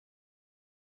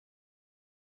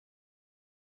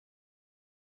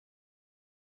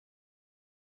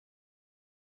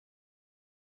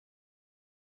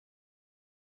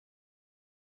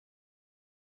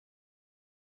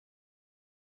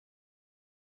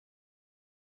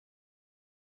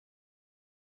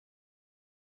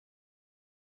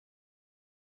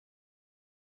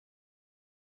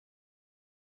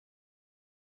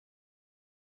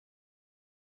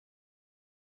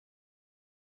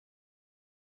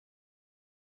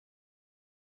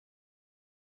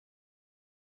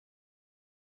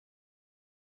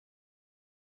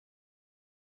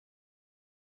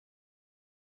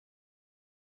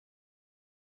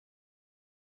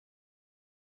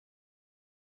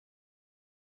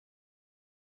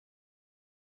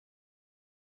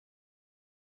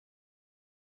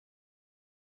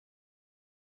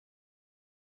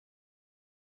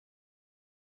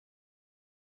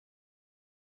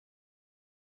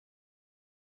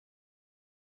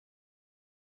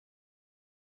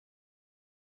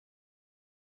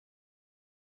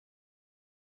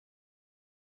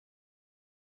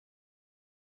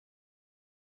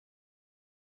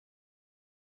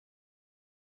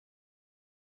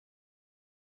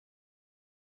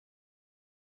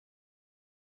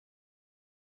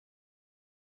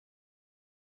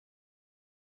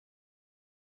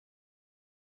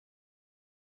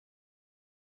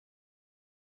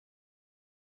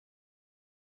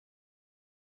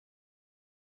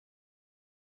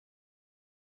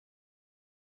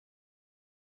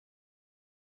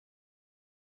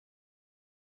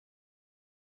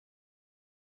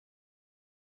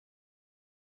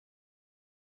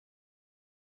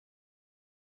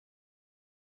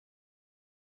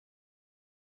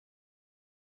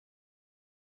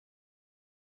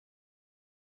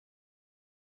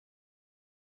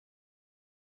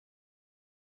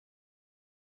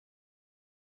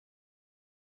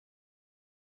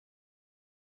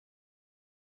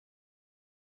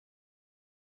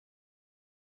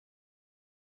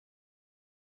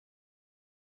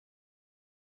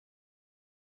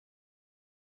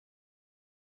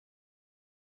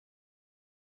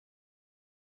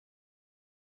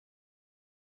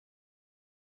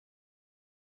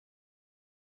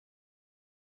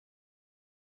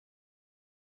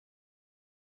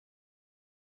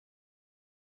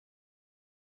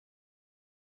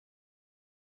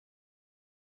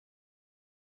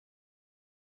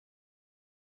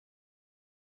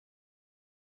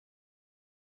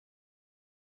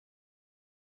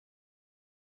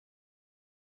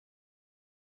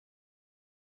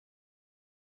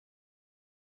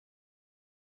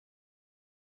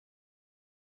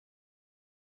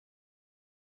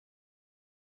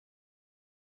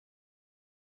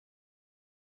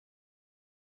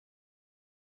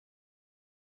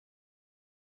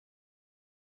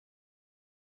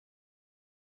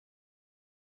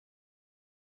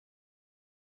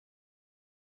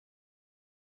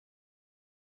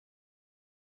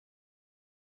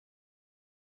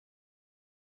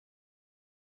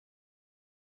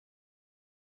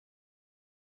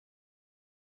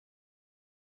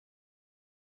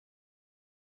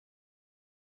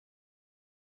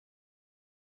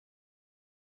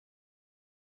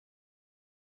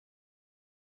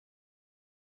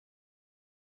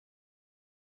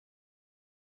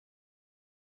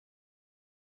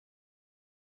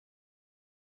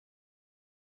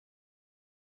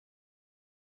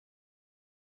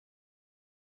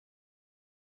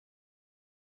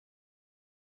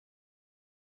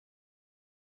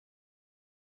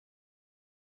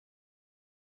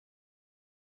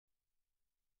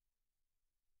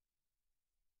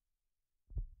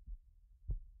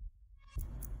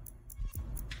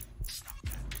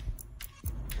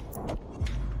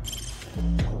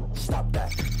Stop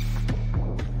that.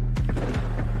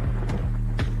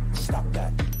 Stop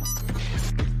that.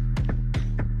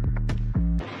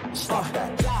 Stop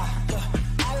that.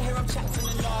 I hear him chat to the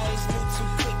noise. Move too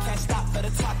quick, can't stop for the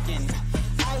talking.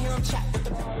 I hear him chat with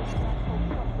the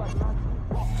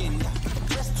walking.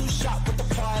 Just too sharp with the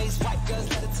prize. White girls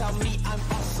let it tell me I'm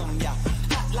awesome, yeah.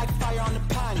 Hot like fire on the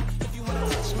pan. If you wanna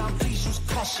touch my please use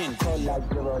caution. Cold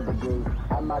like 0 degrees.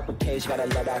 I'm out the cage, gotta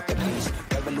let out the beast.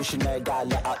 Revolutionary guy,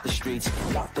 let out the streets.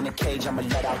 Locked in a cage, I'ma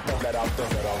let out the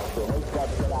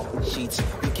sheets.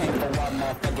 We came for one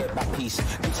man, forget about peace.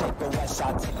 We take the west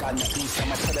side, take on the east.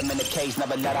 I'ma put him in the cage,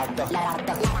 never let out the.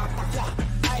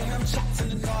 I hear him chat to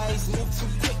the noise. Move too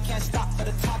quick, can't stop for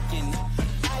the talking.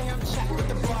 I hear him chat with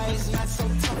the boys. Not so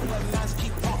tough, but mans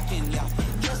keep walking, yeah.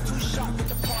 Just too sharp with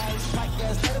the prize. White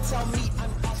girls, let it tell me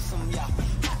I'm awesome, yeah.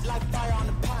 Hot like fire on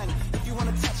the pan. If you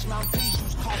wanna touch my please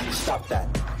use caution. Stop that.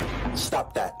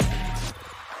 Stop that.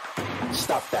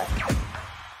 Stop that.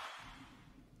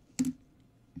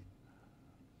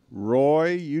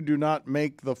 Roy, you do not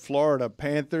make the Florida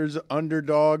Panthers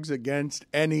underdogs against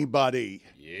anybody.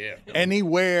 Yeah.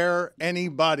 Anywhere,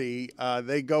 anybody.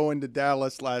 They go into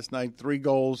Dallas last night, 3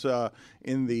 goals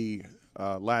in the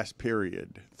last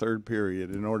period, third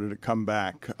period, in order to come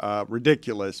back.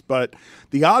 Ridiculous. But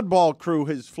the oddball crew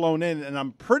has flown in, and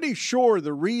I'm pretty sure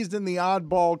the reason the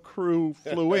oddball crew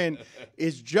flew in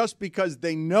is just because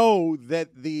they know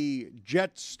that the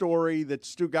Jets story that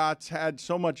Stugotz had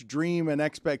so much dream and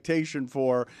expectation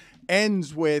for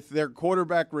ends with their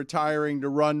quarterback retiring to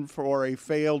run for a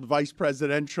failed vice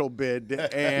presidential bid.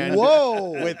 And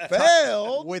whoa,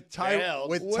 failed? Wait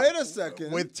a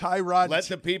second. With Tyrod. Let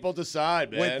the people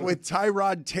decide, man. With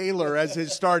Tyrod Taylor as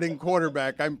his starting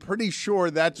quarterback. I'm pretty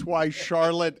sure that's why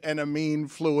Charlotte and Amin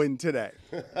flew in today.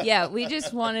 Yeah, we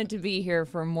just wanted to be here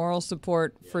for moral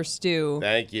support for Stu.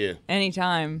 Thank you.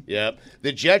 Anytime. Yep.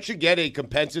 The Jets should get a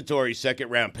compensatory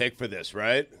second-round pick for this,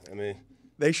 right? I mean,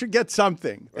 they should get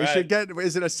something. Right. They should get.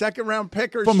 Is it a second-round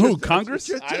pick or from who?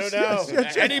 Congress? I don't know.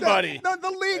 Anybody? No,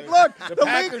 the league. Look, the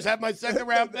Packers have my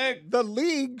second-round pick. The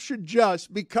league should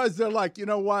just, because they're like, you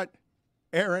know what,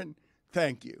 Aaron,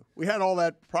 thank you. We had all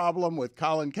that problem with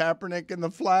Colin Kaepernick and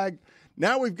the flag.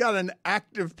 Now we've got an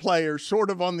active player sort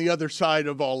of on the other side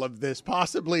of all of this,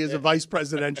 possibly as a vice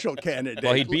presidential candidate.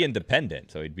 Well, he'd be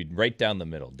independent, so he'd be right down the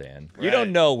middle, Dan. Right. You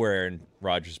don't know where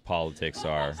Rodgers' politics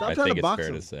are. Stop I trying think to it's box fair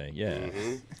him. to say. Yeah.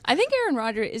 Mm-hmm. I think Aaron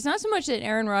Rodgers, it's not so much that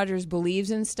Aaron Rodgers believes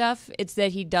in stuff, it's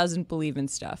that he doesn't believe in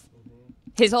stuff.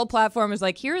 His whole platform is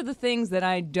like, here are the things that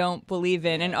I don't believe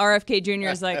in. And RFK Jr.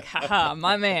 is like, haha,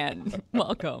 my man.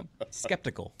 Welcome.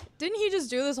 Skeptical. Didn't he just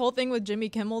do this whole thing with Jimmy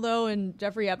Kimmel, though, and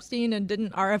Jeffrey Epstein? And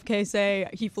didn't RFK say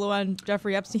he flew on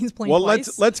Jeffrey Epstein's plane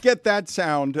twice? let's get that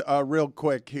sound real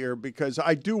quick here, because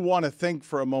I do want to think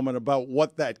for a moment about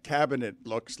what that cabinet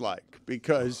looks like.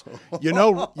 Because you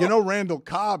know Randall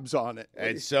Cobb's on it,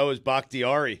 And so is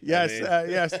Bakhtiari. Yes,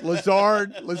 yes.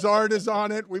 Lazard is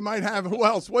on it. We might have who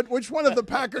else? Which one of the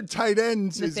Packard tight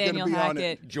ends is going to be on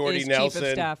it? Jordy is Nelson.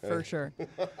 Chief of Staff for sure.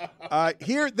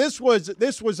 This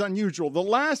was unusual. The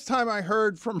last time I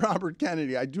heard from Robert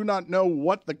Kennedy, I do not know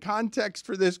what the context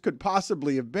for this could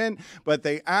possibly have been, but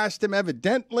they asked him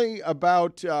evidently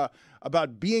about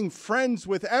being friends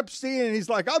with Epstein, and he's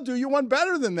like, I'll do you one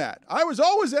better than that. I was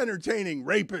always entertaining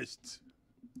rapists.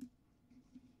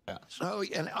 So,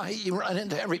 you run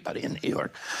into everybody in New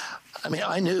York. I mean,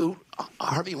 I knew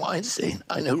Harvey Weinstein.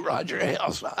 I knew Roger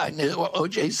Ailes. I knew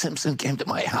O.J. Simpson came to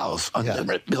my house.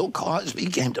 Bill Cosby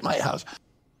came to my house.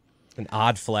 An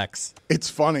odd flex. It's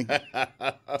funny.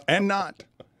 And not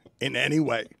in any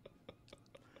way.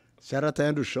 Shout out to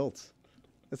Andrew Schultz.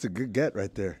 That's a good get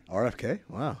right there. RFK?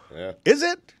 Wow. Yeah. Is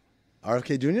it?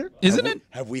 RFK Jr.? Isn't it?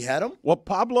 Have we had him? Well,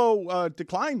 Pablo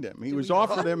declined him. He was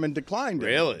offered him and declined him.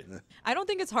 Really? I don't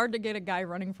think it's hard to get a guy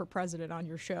running for president on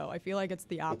your show. I feel like it's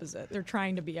the opposite. They're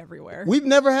trying to be everywhere. We've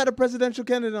never had a presidential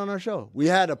candidate on our show. We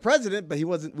had a president, but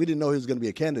we didn't know he was going to be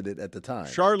a candidate at the time.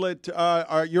 Charlotte,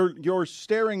 you're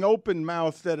staring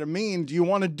open-mouthed at Amin. Do you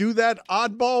want to do that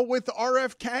oddball with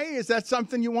RFK? Is that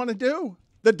something you want to do?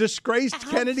 The disgraced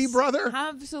Kennedy brother?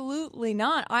 Absolutely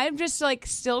not. I'm just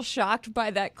still shocked by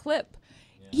that clip.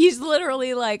 Yeah. He's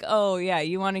literally like, oh, yeah,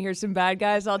 you want to hear some bad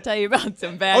guys? I'll tell you about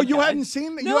some bad guys. Oh, you hadn't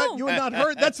seen that? No. You had not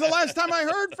heard? That's the last time I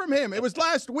heard from him. It was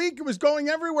last week. It was going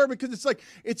everywhere because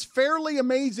it's fairly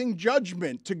amazing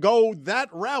judgment to go that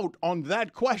route on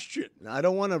that question. Now, I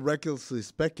don't want to recklessly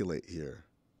speculate here,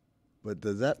 but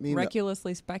does that mean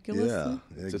Recklessly speculative? Yeah,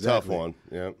 exactly. It's a tough one.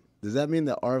 Yeah. Does that mean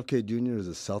that RFK Jr. is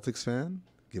a Celtics fan,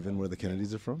 given where the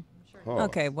Kennedys are from? Sure.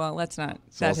 Okay, well, let's not.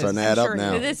 It's all starting to add up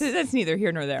now. That's neither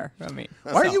here nor there. I mean,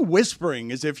 Why are you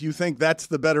whispering as if you think that's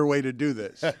the better way to do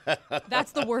this?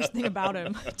 That's the worst thing about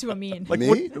him, to Amin. Like,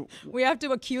 Me? We have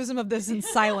to accuse him of this in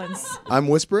silence. I'm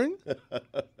whispering?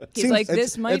 he's like,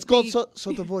 this might It's called be.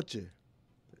 sotto voce.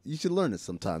 You should learn it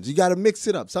sometimes. You got to mix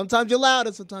it up. Sometimes you're loud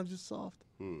and sometimes you're soft.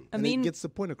 And Amin it gets the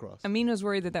point across. Amin was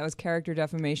worried that was character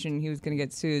defamation. He was going to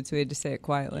get sued, so he had to say it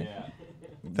quietly.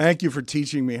 Thank you for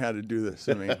teaching me how to do this.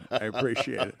 I mean, I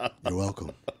appreciate it. You're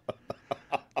welcome.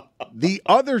 The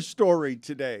other story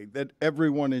today that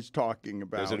everyone is talking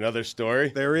about. There's another story.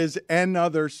 There is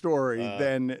another story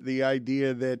than the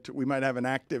idea that we might have an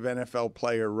active NFL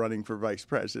player running for vice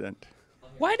president.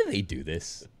 Why do they do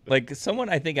this? Like, someone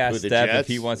I think asked the Steph if Jets?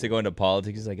 he wants to go into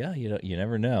politics. He's like, oh, you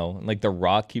never know. And like The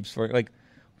Rock keeps like,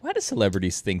 why do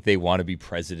celebrities think they want to be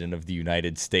president of the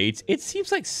United States? It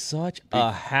seems like such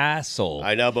a hassle.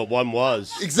 I know, but one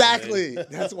was. Exactly.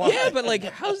 That's why. Yeah, but like,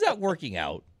 how's that working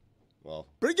out? Well,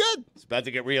 Pretty good. it's about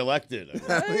to get reelected.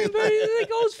 But he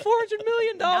owes $400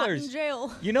 million. Not in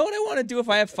jail. You know what I want to do if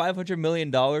I have $500 million?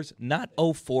 Not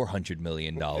owe $400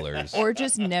 million. Or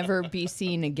just never be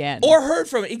seen again. Or heard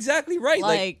from it. Exactly right.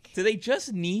 Like- Do they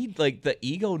just need, like, the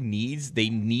ego they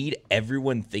need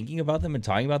everyone thinking about them and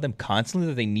talking about them constantly,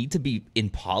 that they need to be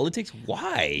in politics?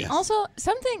 Why? Also,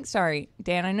 sorry,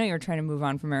 Dan, I know you're trying to move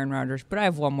on from Aaron Rodgers, but I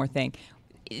have one more thing.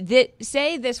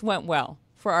 Say this went well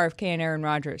for RFK and Aaron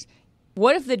Rodgers.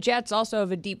 What if the Jets also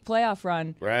have a deep playoff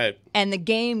run? Right. And the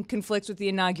game conflicts with the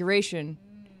inauguration?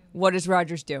 What does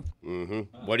Rodgers do?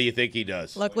 What do you think he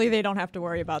does? Luckily, they don't have to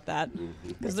worry about that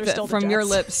because they're still the From your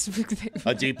Jets. lips.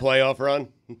 A deep playoff run?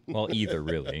 Well, either,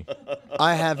 really.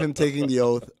 I have him taking the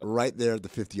oath right there at the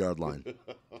 50-yard line.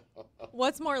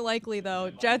 What's more likely, though?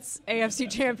 Jets AFC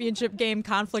Championship game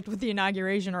conflict with the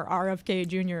inauguration or RFK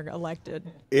Jr. elected?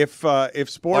 If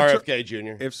sports RFK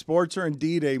Jr. If sports are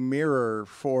indeed a mirror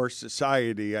for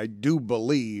society, I do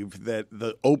believe that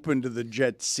the open to the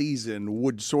Jets season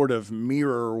would sort of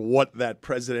mirror what that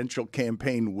presidential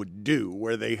campaign would do,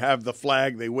 where they have the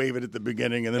flag, they wave it at the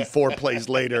beginning, and then 4 plays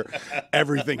later,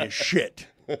 everything is shit.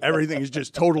 Everything is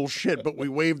just total shit, but we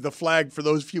wave the flag for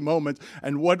those few moments.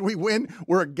 And what we win,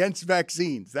 we're against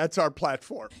vaccines. That's our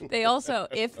platform. They also,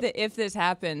 if this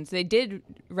happens, they did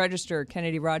register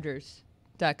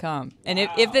KennedyRogers.com. And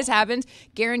if this happens,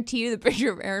 guarantee you the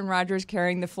picture of Aaron Rodgers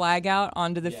carrying the flag out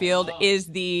onto the field is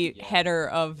the header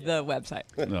of the website.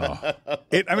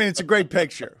 It's a great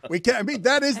picture.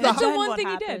 That is That's the Then one what thing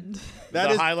he happened? did. that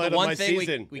The is highlight of One my thing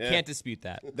season. we Yeah. can't dispute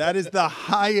that. that is the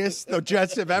highest the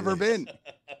Jets have ever been.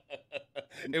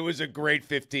 It was a great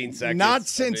 15 seconds. Not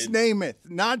since Namath.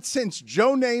 Not since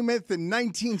Joe Namath in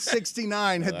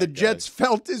 1969 had the Jets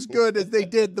felt as good as they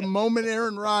did the moment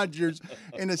Aaron Rodgers,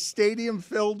 in a stadium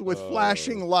filled with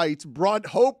flashing lights, brought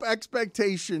hope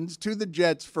expectations to the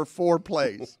Jets for 4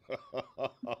 plays.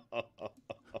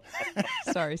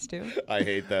 Sorry, Stu. I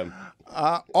hate them.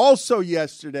 Also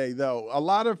yesterday, though, a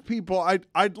lot of people, I'd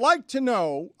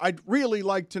really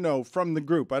like to know from the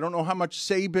group, I don't know how much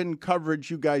Saban coverage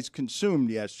you guys consumed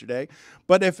yesterday,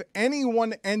 but if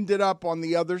anyone ended up on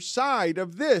the other side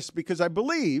of this, because I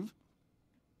believe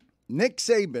Nick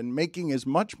Saban making as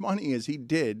much money as he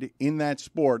did in that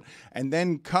sport and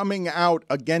then coming out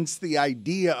against the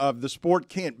idea of the sport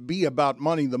can't be about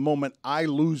money the moment I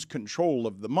lose control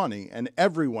of the money, and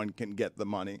everyone can get the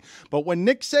money. But when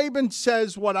Nick Saban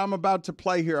says what I'm about to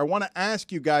play here, I want to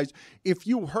ask you guys if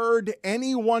you heard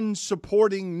anyone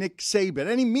supporting Nick Saban,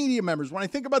 any media members, when I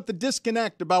think about the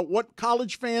disconnect about what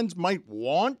college fans might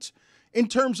want in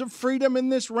terms of freedom in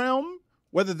this realm,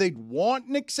 whether they'd want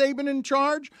Nick Saban in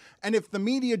charge, and if the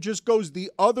media just goes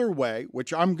the other way,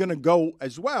 which I'm going to go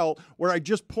as well, where I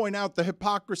just point out the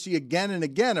hypocrisy again and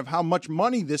again of how much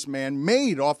money this man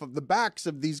made off of the backs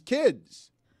of these kids.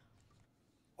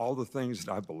 All the things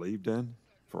that I believed in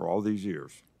for all these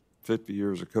years, 50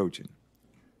 years of coaching,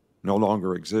 no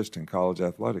longer exist in college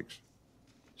athletics.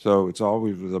 So it's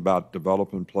always was about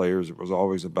developing players. It was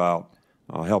always about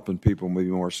helping people be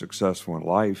more successful in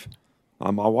life.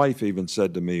 My wife even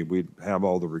said to me, we'd have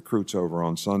all the recruits over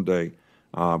on Sunday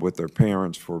with their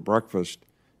parents for breakfast,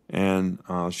 and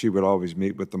she would always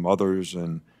meet with the mothers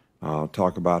and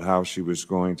talk about how she was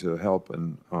going to help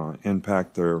and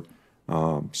impact their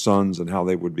sons and how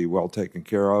they would be well taken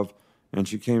care of. And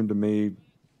she came to me,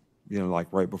 like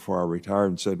right before I retired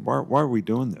and said, why are we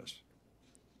doing this?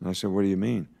 And I said, what do you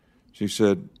mean? She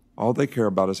said, all they care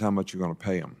about is how much you're going to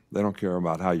pay them. They don't care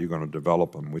about how you're going to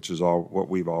develop them, which is all what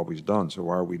we've always done. So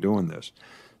why are we doing this?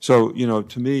 So,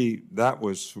 to me, that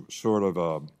was sort of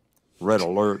a red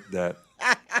alert that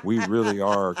we really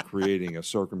are creating a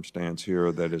circumstance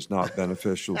here that is not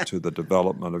beneficial to the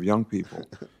development of young people,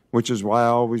 which is why I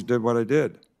always did what I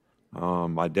did.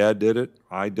 My dad did it.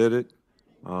 I did it.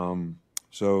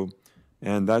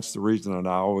 And that's the reason that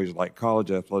I always like college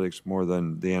athletics more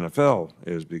than the NFL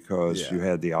is because you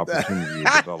had the opportunity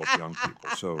to develop young people.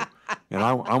 So, and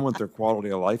I want their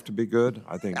quality of life to be good.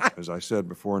 I think, as I said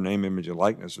before, name, image, and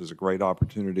likeness is a great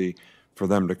opportunity for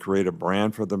them to create a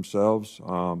brand for themselves.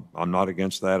 I'm not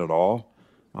against that at all.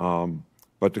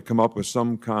 But to come up with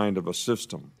some kind of a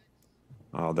system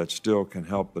that still can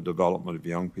help the development of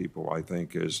young people, I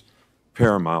think, is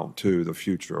paramount to the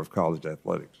future of college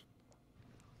athletics.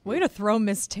 Way to throw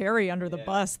Miss Terry under the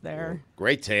bus there.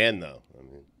 Great tan, though.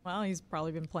 Well, he's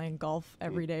probably been playing golf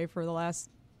every day for the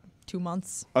last 2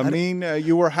 months. I mean,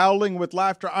 you were howling with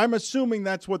laughter. I'm assuming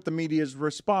that's what the media's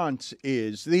response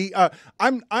is.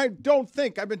 I don't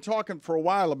think I've been talking for a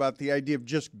while about the idea of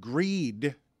just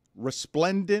greed,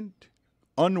 resplendent,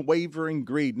 unwavering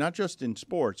greed, not just in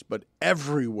sports, but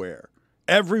everywhere.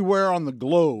 Everywhere on the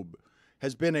globe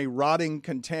has been a rotting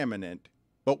contaminant.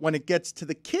 But when it gets to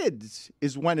the kids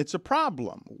is when it's a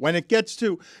problem. When it gets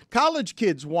to college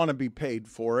kids want to be paid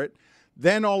for it,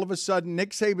 then all of a sudden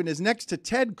Nick Saban is next to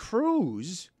Ted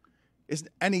Cruz,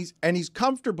 and he's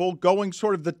comfortable going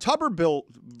sort of the Tuberville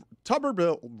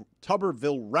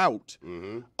route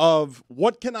of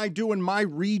what can I do in my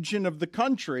region of the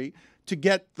country to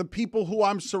get the people who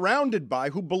I'm surrounded by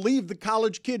who believe the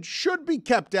college kid should be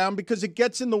kept down because it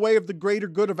gets in the way of the greater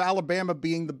good of Alabama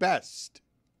being the best.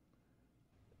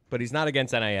 But he's not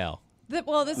against NIL.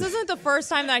 Well, this isn't the first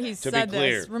time that he's said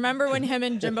this. Remember when him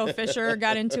and Jimbo Fisher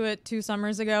got into it 2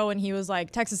 summers ago, and he was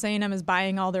like, Texas A&M is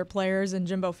buying all their players, and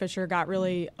Jimbo Fisher got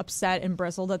really upset and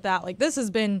bristled at that. Like, this has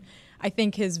been, I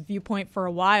think, his viewpoint for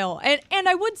a while. And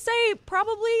I would say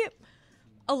probably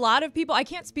a lot of people, I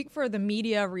can't speak for the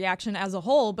media reaction as a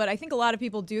whole, but I think a lot of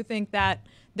people do think that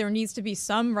there needs to be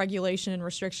some regulation and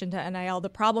restriction to NIL. The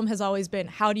problem has always been,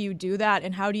 how do you do that,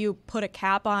 and how do you put a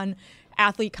cap on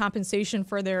athlete compensation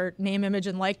for their name, image,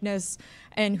 and likeness,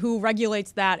 and who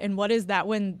regulates that, and what is that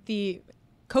when the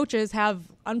coaches have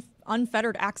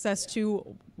unfettered access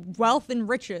to wealth and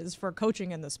riches for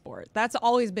coaching in the sport? That's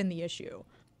always been the issue.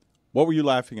 What were you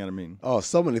laughing at, Amin? Oh,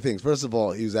 so many things. First of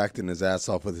all, he was acting his ass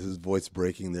off with his voice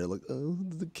breaking there, like, oh,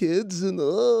 the kids, and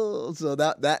oh. So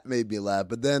that made me laugh.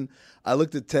 But then I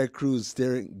looked at Ted Cruz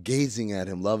gazing at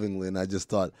him lovingly, and I just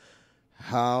thought,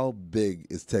 how big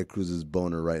is Ted Cruz's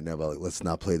boner right now? About like, let's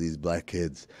not play these black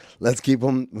kids. Let's keep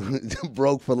them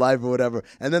broke for life or whatever.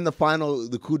 And then the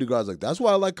coup de grace is like, that's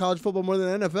why I like college football more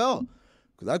than NFL.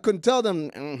 Because I couldn't tell them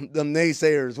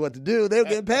naysayers what to do. They were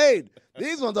getting paid.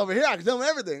 These ones over here, I could tell them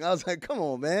everything. I was like, come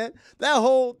on, man. That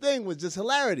whole thing was just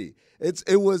hilarity.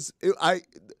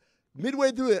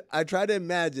 Midway through it, I tried to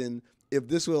imagine if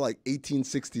this were like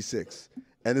 1866.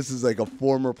 And this is like a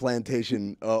former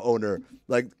plantation owner.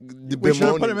 Like we should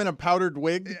have put him in a powdered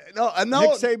wig. No.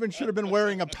 Nick Saban should have been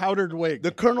wearing a powdered wig.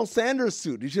 The Colonel Sanders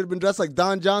suit. He should have been dressed like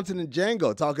Don Johnson and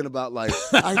Django, talking about like,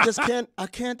 I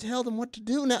can't tell them what to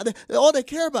do now. All they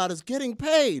care about is getting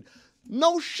paid.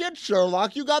 No shit,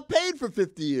 Sherlock. You got paid for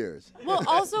 50 years. Well,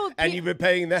 also, and you've been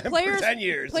paying them for 10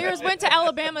 years. Players went to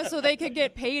Alabama so they could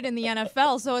get paid in the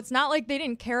NFL. So it's not like they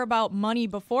didn't care about money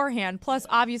beforehand. Plus,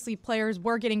 obviously, players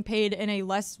were getting paid in a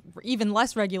even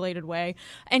less regulated way.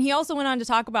 And he also went on to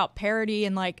talk about parity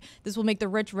and like this will make the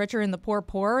rich richer and the poor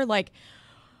poorer. Like,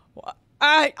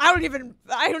 I don't even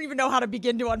know how to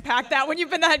begin to unpack that when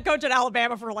you've been the head coach at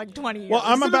Alabama for like 20 years. Well,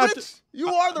 I'm about to. You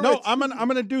are the no, rich. I'm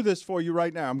gonna do this for you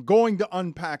right now. I'm going to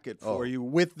unpack it for you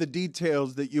with the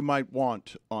details that you might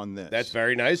want on this. That's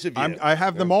very nice of you. I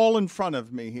have them all in front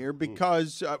of me here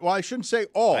because, well, I shouldn't say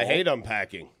all. I hate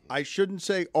unpacking. I shouldn't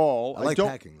say all. I like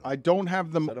packing. I don't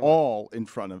have them all in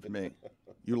front of me.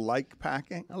 You like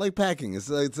packing? I like packing. It's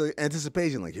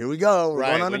anticipation. Like, here we go. We're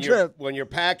going on a trip. When you're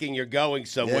packing, you're going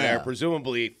somewhere,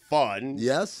 presumably fun.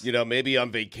 Yes. You know, maybe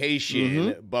on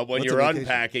vacation. But when you're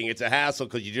unpacking, it's a hassle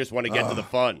because you just want to get to the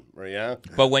fun. Yeah.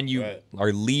 But when you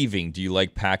are leaving, do you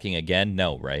like packing again?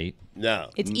 No, right?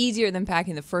 No. It's easier than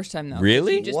packing the first time, though.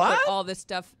 Really? You just put all this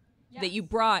stuff that you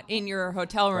brought in your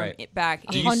hotel room back.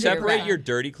 Do you separate your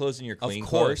dirty clothes and your clean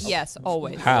clothes? Yes,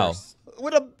 always. How?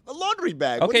 With a laundry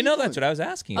bag. Okay, no, that's what I was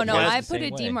asking. Oh, no, I put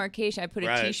a demarcation. I put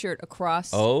a T-shirt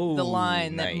across the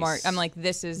line that marked. I'm like,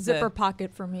 this is zipper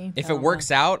pocket for me. If it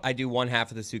works out, I do one half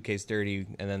of the suitcase dirty,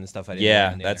 and then the stuff I did.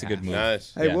 Yeah, that's a good move.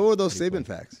 Nice. Hey, what were those Saban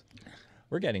facts?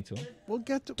 We're getting to them. We'll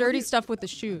get to dirty stuff with the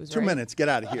shoes. 2 minutes. Get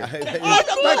out of here.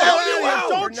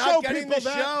 Don't show people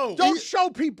that. Don't show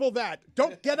people that.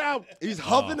 Don't get out. He's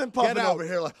huffing and puffing over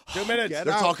here like, 2 minutes. They're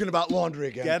talking about laundry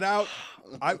again. Get out.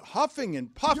 I'm huffing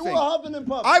and puffing. You were huffing and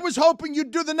puffing. I was hoping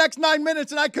you'd do the next 9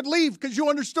 minutes and I could leave because you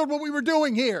understood what we were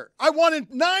doing here. I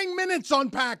wanted 9 minutes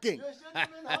unpacking.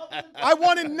 I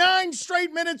wanted 9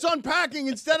 straight minutes unpacking.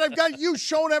 Instead, I've got you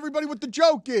showing everybody what the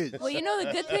joke is. Well, you know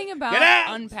the good thing about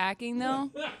unpacking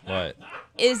though, What?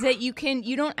 is that you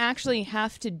don't actually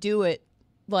have to do it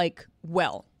like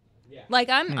well. Yeah. Like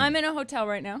I'm in a hotel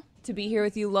right now to be here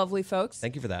with you lovely folks.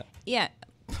 Thank you for that. Yeah.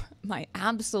 My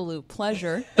absolute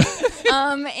pleasure.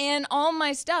 And all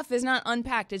my stuff is not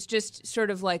unpacked. It's just sort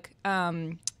of like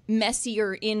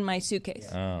messier in my suitcase.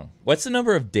 Oh. What's the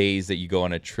number of days that you go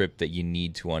on a trip that you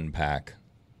need to unpack?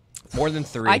 More than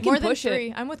 3. I can More push than it.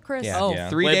 3. I'm with Chris. Yeah. Oh. Yeah.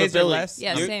 3 Wait, days but or Billy, less.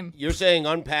 Yeah, you're, same. You're saying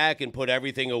unpack and put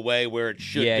everything away where it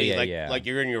should be, like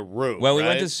you're in your room. When we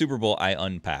went right? to Super Bowl, I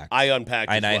unpacked. I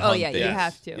unpacked And as I well. Oh yeah, humped you it.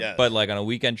 have to. Yes. But like on a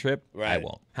weekend trip, I Right.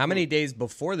 won't. How many days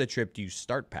before the trip do you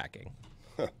start packing?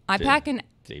 I pack an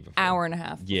Day before. hour and a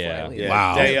half. before Yeah. I leave. Yeah,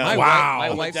 Wow. day of. My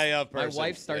I'm a wife, day of my person.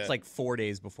 wife starts Yeah. like 4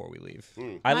 days before we leave.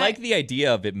 I like the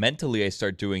idea of it. Mentally, I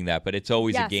start doing that, but it's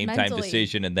always a Yes, game time mentally.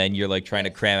 decision, and then you're like trying to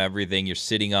cram everything. You're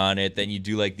sitting on it, then you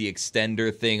do like the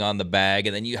extender thing on the bag,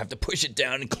 and then you have to push it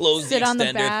down and close Sit the on the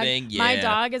extender bag. thing. Yeah. My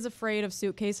dog is afraid of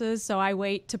suitcases, so I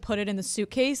wait to put it in the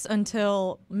suitcase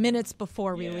until minutes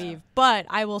before we leave. But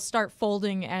I will start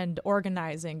folding and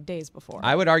organizing days before.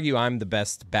 I would argue I'm the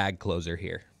best bag closer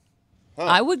here.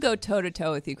 I would go toe to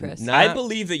toe with you, Chris. No. I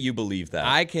believe that you believe that.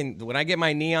 I can when I get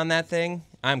my knee on that thing,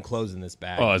 I'm closing this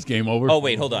bag. Oh, it's game over. Oh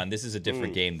wait, hold on. This is a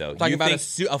different game though. Talking You about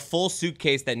think- a full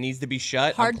suitcase that needs to be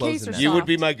shut. Hard I'm case closing or that. You would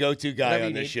be soft? my go-to guy Whatever on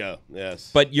you this need. show. Yes.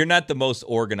 But you're not the most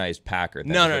organized packer.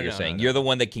 That's No, what no, you're no, saying. no. You're the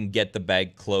one that can get the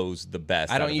bag closed the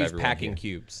best. I out don't of use everyone packing here.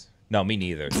 cubes. No, me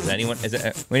neither. Does anyone? Is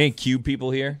it? We any cube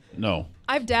people here? No.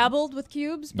 I've dabbled with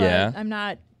cubes, but Yeah. I'm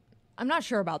not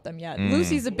sure about them yet.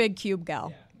 Lucy's a big cube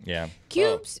gal. Yeah.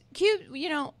 Cube, you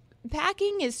know,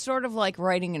 packing is sort of like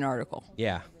writing an article.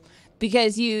 Yeah.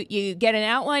 Because you get an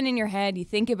outline in your head, you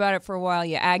think about it for a while,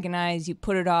 you agonize, you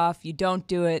put it off, you don't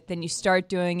do it, then you start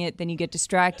doing it, then you get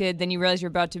distracted, then you realize you're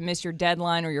about to miss your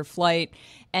deadline or your flight,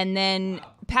 and then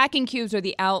packing cubes are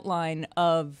the outline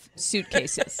of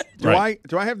suitcases. Do I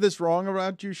have this wrong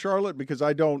about you, Charlotte? Because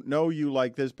I don't know you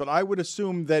like this, but I would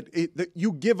assume that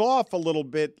you give off a little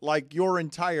bit like your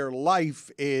entire life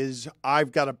is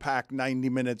I've got to pack 90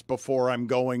 minutes before I'm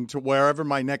going to wherever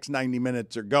my next 90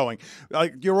 minutes are going.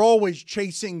 Like you're always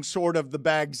chasing sort of the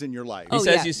bags in your life. He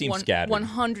says you seem scattered.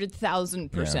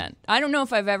 100,000%. I don't know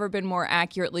if I've ever been more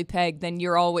accurately pegged than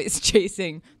you're always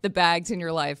chasing the bags in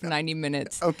your life 90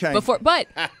 minutes Okay. before. But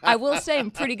I will say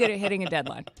I'm pretty good at hitting a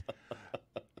deadline.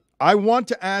 I want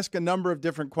to ask a number of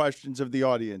different questions of the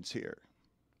audience here.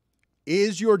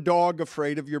 Is your dog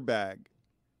afraid of your bag?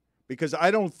 Because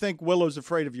I don't think Willow's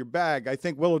afraid of your bag. I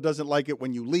think Willow doesn't like it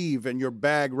when you leave, and your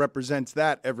bag represents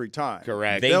that every time.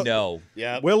 Correct. They know.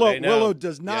 Yeah. Willow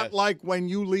does not Yes. like when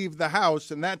you leave the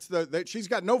house, and that's that she's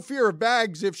got no fear of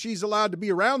bags if she's allowed to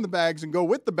be around the bags and go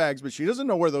with the bags, but she doesn't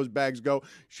know where those bags go.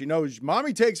 She knows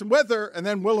Mommy takes them with her, and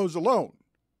then Willow's alone.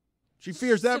 She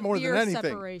fears that more than Severe anything.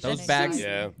 separation Those bags,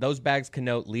 anxiety. those bags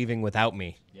connote leaving without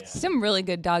me. Some really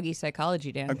good doggy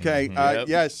psychology, Dan. Okay. Yep.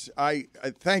 Yes. I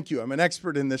thank you. I'm an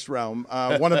expert in this realm.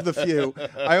 One of the few.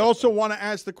 I also want to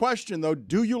ask the question, though.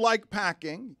 Do you like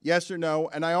packing? Yes or no?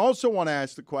 And I also want to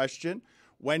ask the question: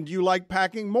 when do you like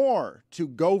packing more? To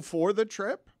go for the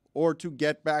trip or to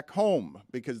get back home?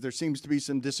 Because there seems to be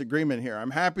some disagreement here.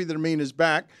 I'm happy that Amin is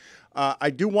back. I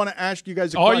do want to ask you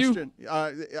guys a Are you? question.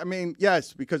 I mean,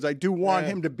 yes, because I do want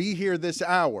him to be here this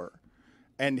hour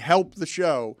and help the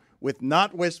show with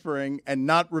not whispering and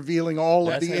not revealing all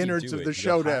That's of the how you innards do of it. the You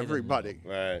show to hide 'em. everybody.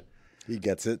 Right. He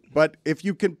gets it. But if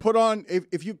you can put on,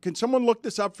 if you can, someone look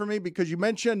this up for me, because you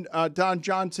mentioned Don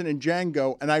Johnson and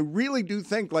Django, and I really do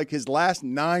think like his last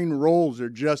 9 roles are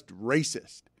just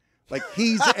racist. Like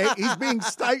he's being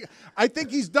I think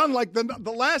he's done like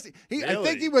the last. I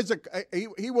think he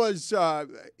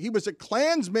was a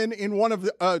Klansman in one of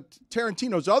the,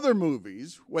 Tarantino's other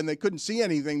movies when they couldn't see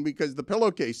anything because the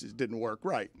pillowcases didn't work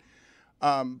right.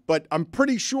 But I'm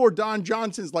pretty sure Don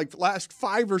Johnson's like last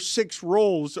 5 or 6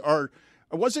 roles are.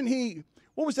 Wasn't he?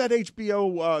 What was that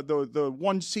HBO? The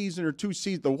 1 season or 2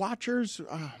 seasons? The Watchers.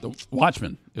 The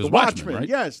Watchmen. It was The Watchmen, right?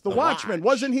 Yes, the Watchmen.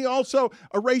 Wasn't he also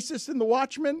a racist in the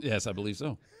Watchmen? Yes, I believe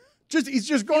so. He's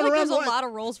just I going feel like around. there's a lot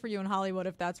of roles for you in Hollywood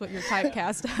if that's what you're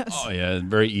typecast as. Oh, yeah.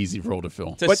 Very easy role to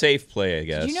fill. It's a safe play, I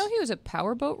guess. Did you know he was a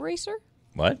powerboat racer?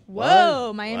 What?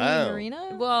 Whoa, Miami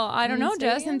Marina? Well, I don't know,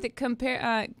 Jess. Stadium?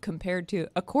 And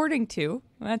according to,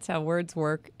 that's how words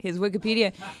work, his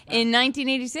Wikipedia, in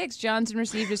 1986, Johnson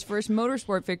received his first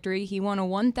motorsport victory. He won a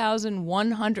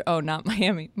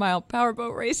 1,100-mile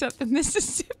powerboat race up the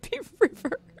Mississippi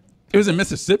River. It was in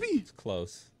Mississippi? It's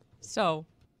close. So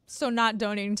not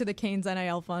donating to the Canes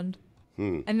NIL fund.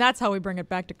 And that's how we bring it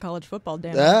back to college football,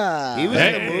 Dan. He was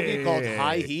in a movie called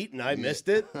High Heat, and I missed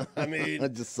it. I mean, I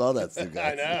just saw that. Stugotz.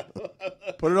 I know.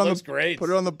 Put it on Looks great.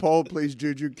 Put it on the poll, please,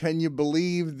 Juju. Can you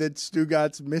believe that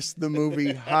Stugotz missed the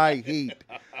movie High Heat?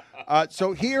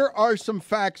 So here are some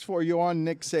facts for you on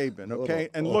Nick Saban, okay?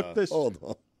 Hold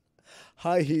on.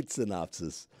 High Heat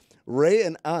synopsis. Ray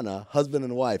and Anna, husband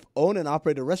and wife, own and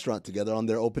operate a restaurant together on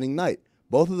their opening night.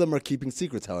 Both of them are keeping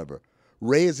secrets, however.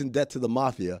 Ray is in debt to the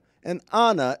mafia, and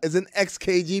Anna is an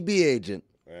ex-KGB agent.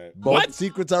 Right. Both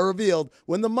secrets are revealed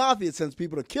when the mafia sends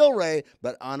people to kill Ray,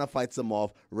 but Anna fights them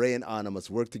off. Ray and Anna must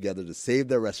work together to save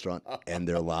their restaurant and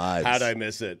their lives. How'd I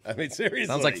miss it? I mean, seriously.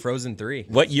 Sounds like Frozen 3.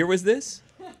 What year was this?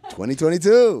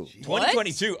 2022.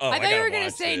 2022. Oh, I thought you were going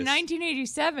to say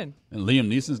 1987. And Liam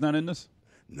Neeson's not in this?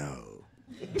 No.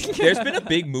 There's been a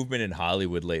big movement in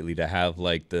Hollywood lately to have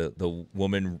like the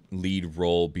woman lead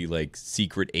role be like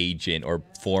secret agent or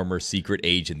former secret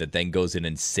agent that then goes in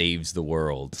and saves the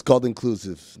world. It's called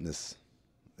inclusiveness,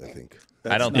 I think.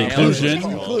 I don't think Inclusion.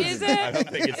 Is it? I don't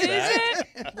think it's that.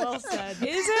 Well said.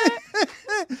 Is it?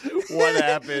 What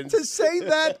happened? To say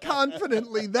that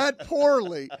confidently, that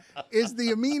poorly, is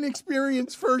the Amin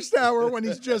experience first hour when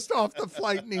he's just off the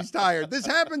flight and he's tired. This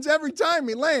happens every time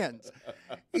he lands.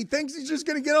 He thinks he's just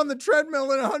going to get on the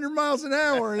treadmill at 100 miles an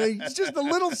hour, and he's just a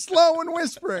little slow and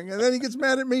whispering, and then he gets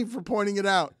mad at me for pointing it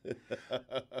out.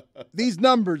 These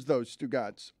numbers, though,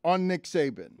 Stugotz, on Nick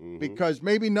Saban, because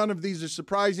maybe none of these are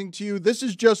surprising to you. This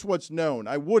is just what's known.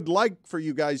 I would like for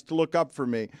you guys to look up for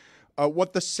me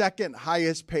what the second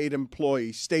highest paid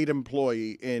state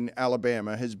employee in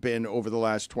Alabama has been over the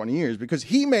last 20 years, because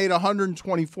he made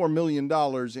 $124 million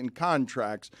in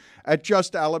contracts at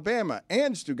just Alabama,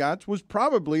 and Stugotz was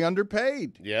probably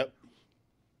underpaid. Yep.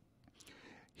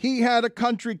 He had a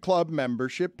country club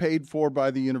membership paid for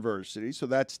by the university, so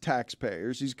that's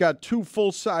taxpayers. He's got 2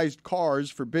 full-sized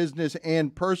cars for business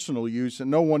and personal use,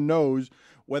 and no one knows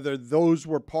whether those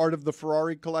were part of the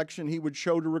Ferrari collection he would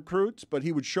show to recruits, but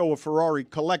he would show a Ferrari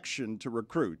collection to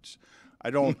recruits. I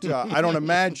don't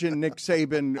imagine Nick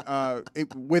Saban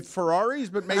with Ferraris,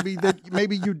 but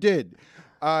maybe you did.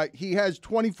 He has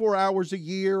 24 hours a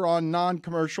year on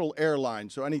non-commercial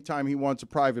airlines, so anytime he wants a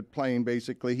private plane,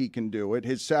 basically he can do it.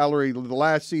 His salary the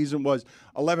last season was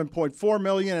 $11.4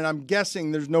 million, and I'm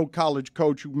guessing there's no college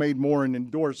coach who made more in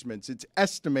endorsements. It's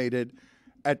estimated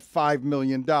at $5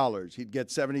 million. He'd get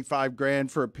 $75,000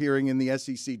 for appearing in the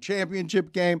SEC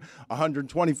championship game,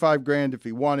 $125,000 if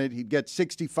he won it. He'd get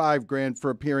 $65,000 for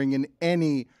appearing in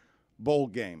any bowl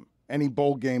game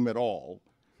at all.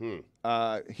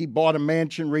 He bought a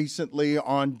mansion recently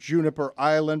on Juniper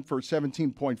Island for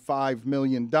 $17.5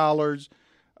 million. The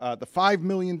 $5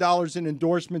 million in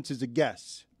endorsements is a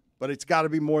guess, but it's got to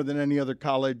be more than any other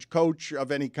college coach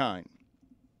of any kind.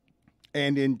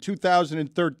 And in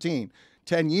 2013,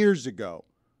 10 years ago,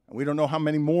 and we don't know how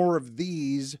many more of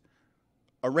these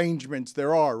arrangements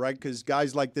there are, right? Because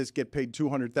guys like this get paid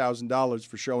 $200,000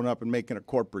 for showing up and making a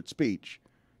corporate speech.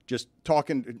 Just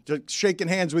shaking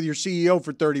hands with your CEO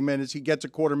for 30 minutes, he gets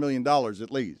 $250,000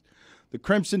 at least. The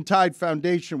Crimson Tide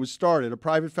Foundation was started, a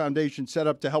private foundation set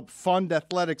up to help fund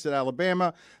athletics at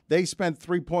Alabama. They spent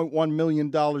 $3.1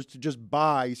 million to just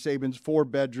buy Saban's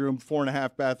 4-bedroom,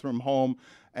 4.5-bathroom home,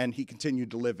 and he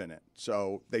continued to live in it.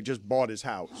 So they just bought his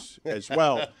house as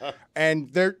well.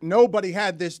 And nobody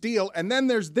had this deal. And then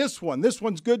there's this one. This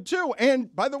one's good too.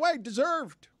 And by the way,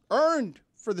 deserved, earned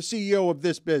for the CEO of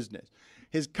this business.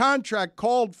 His contract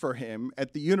called for him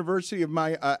at the University of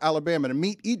Alabama to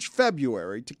meet each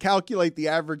February to calculate the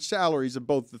average salaries of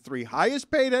both the 3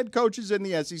 highest paid head coaches in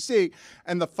the SEC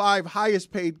and the 5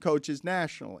 highest paid coaches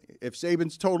nationally. If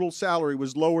Saban's total salary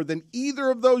was lower than either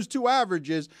of those 2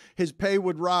 averages, his pay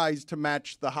would rise to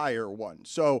match the higher one.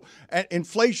 So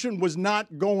inflation was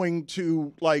not going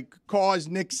to cause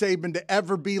Nick Saban to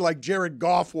ever be like Jared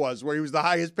Goff was, where he was the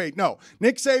highest paid. No,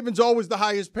 Nick Saban's always the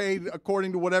highest paid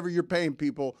according to whatever you're paying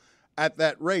people at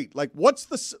that rate. What's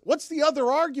the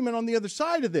other argument on the other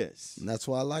side of this? And that's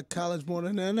why I like college more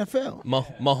than the NFL.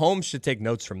 Mahomes should take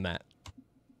notes from that.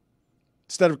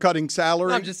 Instead of cutting salary?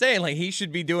 No, I'm just saying, he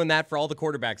should be doing that for all the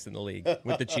quarterbacks in the league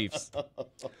with the Chiefs.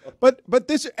 But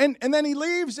this, and then he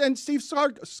leaves, and Steve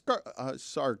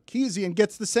Sarkisian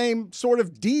gets the same sort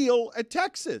of deal at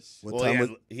Texas.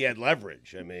 Well, he had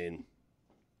leverage. I mean,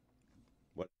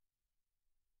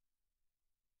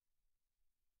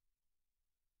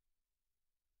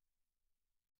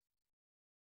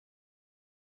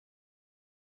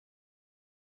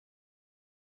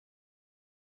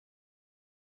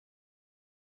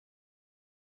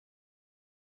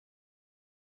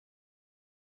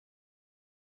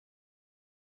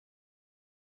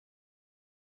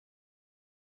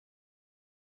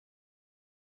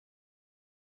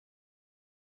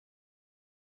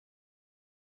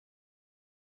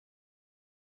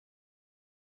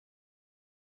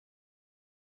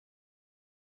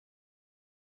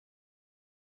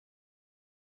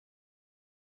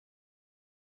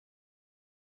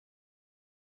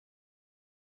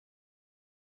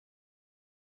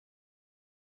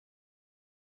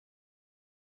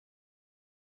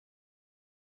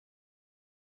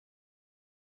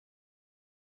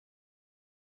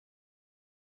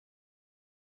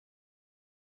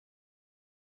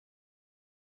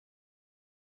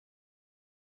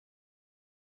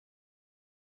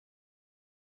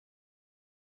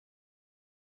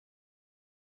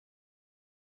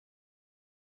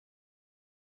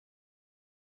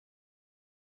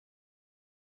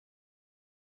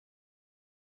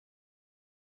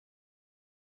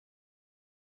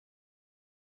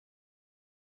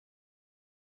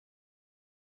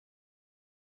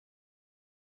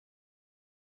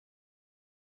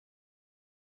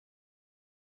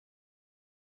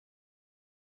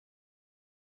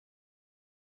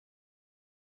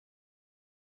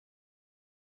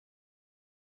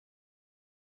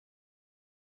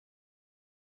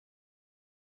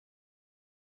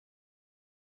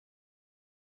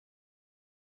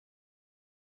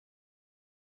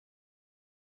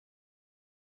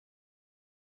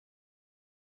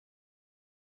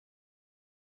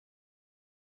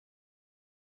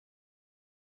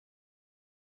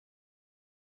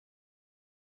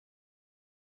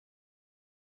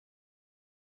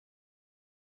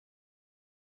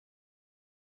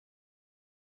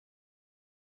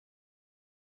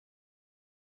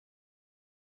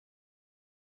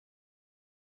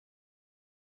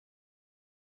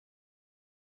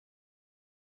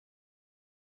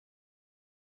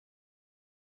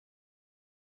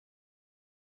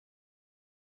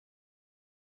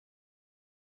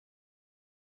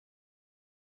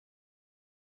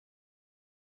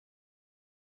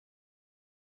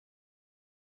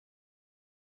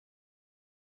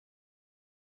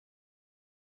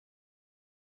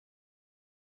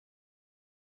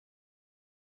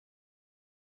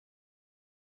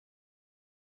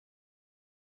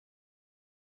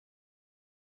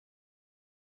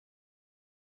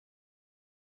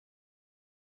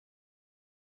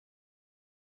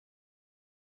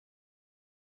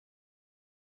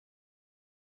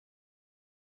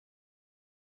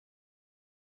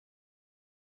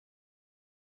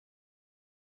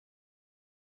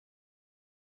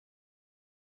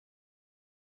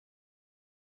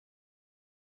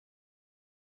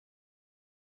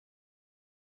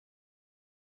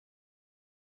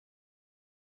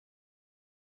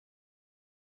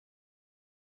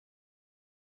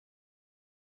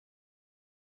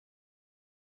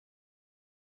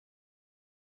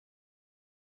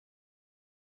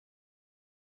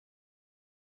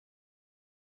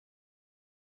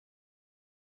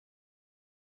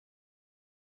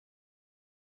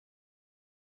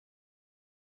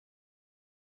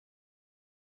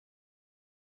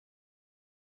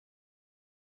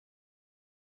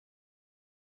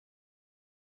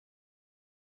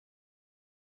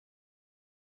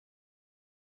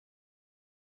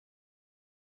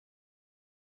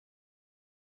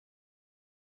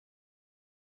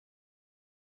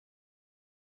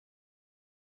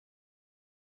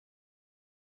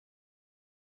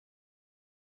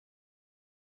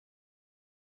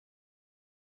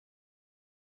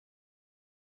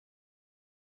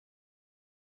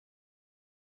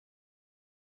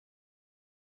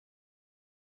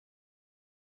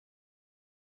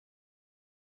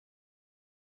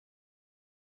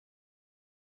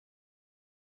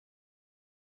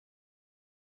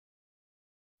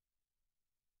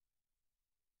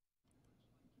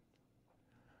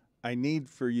 I need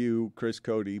for you, Chris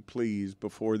Cody, please,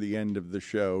 before the end of the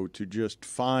show, to just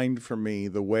find for me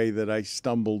the way that I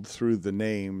stumbled through the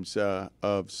names of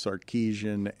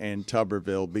Sarkeesian and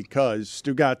Tuberville, because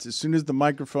Stugotz, as soon as the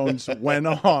microphones went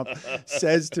off,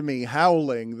 says to me,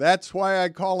 howling, that's why I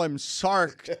call him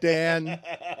Sark, Dan.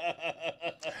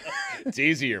 It's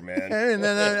easier, man. And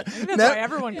That's why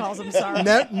everyone calls him Sark.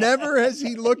 Never has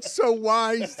he looked so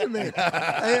wise to me.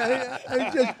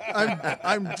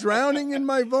 I'm drowning in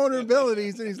my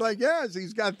vulnerabilities, and he's like, yes,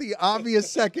 he's got the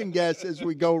obvious second guess as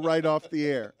we go right off the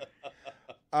air.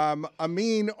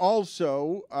 Amin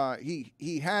also,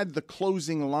 he had the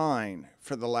closing line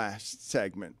for the last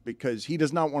segment because he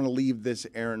does not want to leave this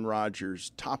Aaron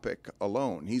Rodgers topic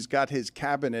alone. He's got his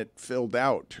cabinet filled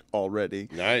out already.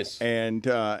 Nice. And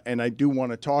I do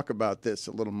want to talk about this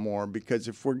a little more, because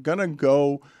if we're going to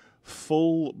go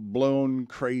full-blown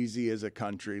crazy as a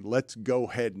country, let's go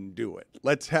ahead and do it.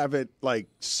 Let's have it, like,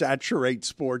 saturate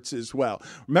sports as well.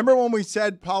 Remember when we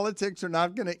said politics are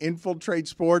not going to infiltrate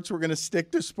sports? We're going to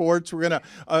stick to sports. We're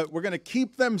going to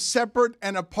keep them separate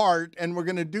and apart, and we're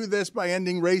going to do this by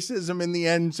ending racism in the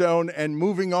end zone and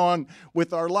moving on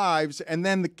with our lives. And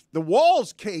then the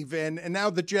walls cave in, and now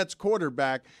the Jets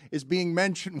quarterback is being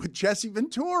mentioned with Jesse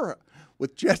Ventura.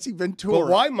 But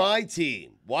why my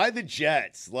team? Why the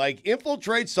Jets? Like,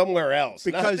 infiltrate somewhere else,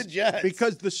 not the Jets.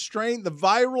 Because the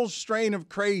viral strain of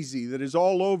crazy that is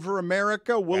all over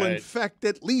America will infect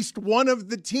at least one of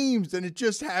the teams, and it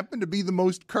just happened to be the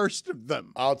most cursed of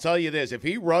them. I'll tell you this. If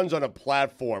he runs on a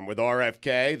platform with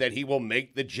RFK that he will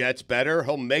make the Jets better,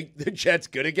 he'll make the Jets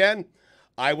good again,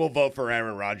 I will vote for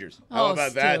Aaron Rodgers. How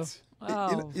about that?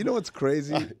 Oh. You know what's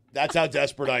crazy? That's how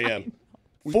desperate I am.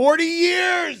 40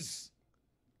 years!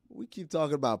 We keep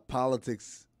talking about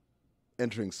politics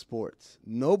entering sports.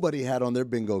 Nobody had on their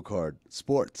bingo card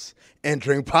sports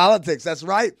entering politics. That's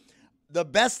right. The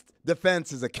best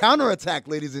defense is a counterattack,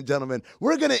 ladies and gentlemen.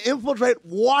 We're going to infiltrate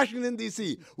Washington,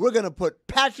 D.C. We're going to put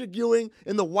Patrick Ewing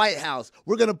in the White House.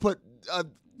 We're going to put...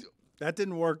 that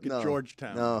didn't work at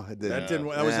Georgetown. No, it didn't.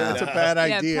 That's a bad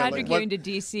idea. Yeah, Patrick Ewing to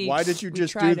D.C. Why did you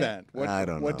just do that? I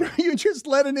don't know. You just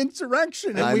led an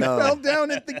insurrection, and we fell down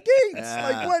at the gates.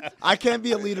 Like what? I can't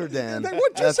be a leader, Dan.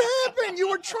 What just happened? You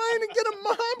were trying to get a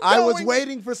mob going. I was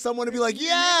waiting for someone to be like,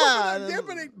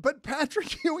 but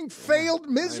Patrick Ewing failed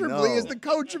miserably as the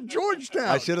coach of Georgetown.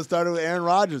 I should have started with Aaron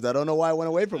Rodgers. I don't know why I went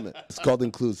away from it. It's called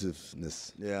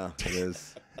inclusiveness. Yeah, it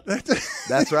is.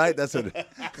 That's right. That's what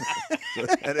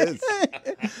it is.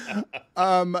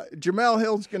 Jamel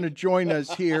Hill's going to join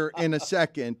us here in a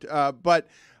second, but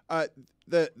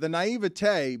the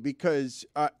naivete, because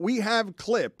we have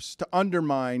clips to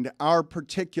undermine our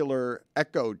particular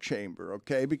echo chamber,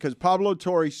 okay? Because Pablo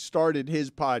Torre started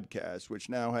his podcast, which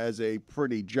now has a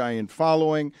pretty giant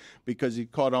following because he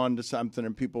caught on to something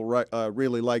and people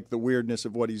really like the weirdness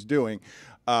of what he's doing.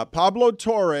 Pablo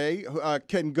Torre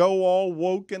can go all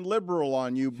woke and liberal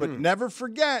on you, but never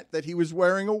forget that he was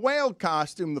wearing a whale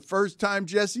costume the first time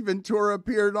Jesse Ventura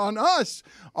appeared on us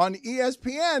on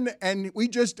ESPN, and we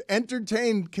just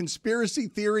entertained conspiracy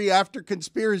theory after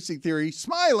conspiracy theory,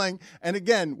 smiling, and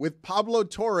again, with Pablo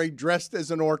Torre dressed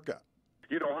as an orca.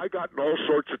 You know, I got in all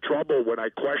sorts of trouble when I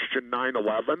questioned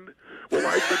 9/11. Well,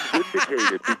 I've been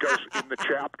vindicated because in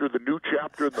the new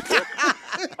chapter in the book,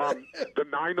 the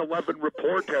 9/11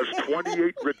 report has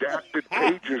 28 redacted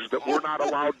pages that we're not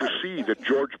allowed to see, that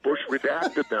George Bush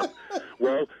redacted them.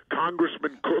 Well,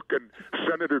 Congressman Cook and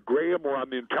Senator Graham were on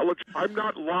the intelligence. I'm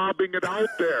not lobbing it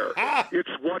out there.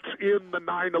 It's what's in the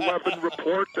 9/11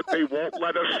 report that they won't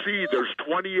let us see. There's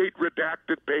 28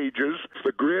 redacted pages.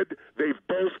 The grid, they've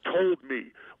both told me.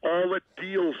 All it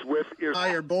deals with is...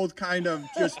 I are both kind of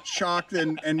just shocked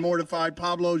and mortified.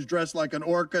 Pablo's dressed like an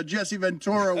orca. Jesse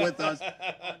Ventura with us.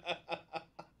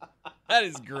 That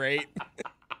is great.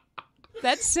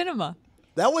 That's cinema.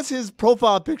 That was his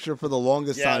profile picture for the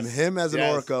longest time. Him as an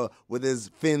orca with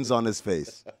his fins on his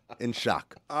face in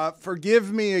shock.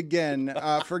 Forgive me again.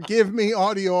 Forgive me,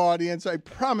 audio audience. I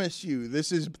promise you,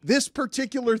 this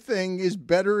particular thing is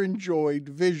better enjoyed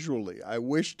visually. I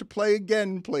wish to play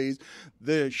again, please.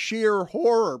 The sheer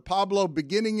horror. Pablo,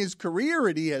 beginning his career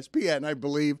at ESPN, I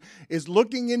believe, is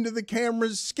looking into the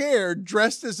cameras scared,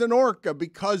 dressed as an orca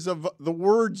because of the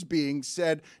words being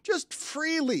said just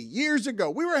freely years ago.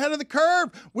 We were ahead of the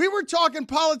curve. We were talking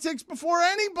politics before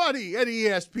anybody at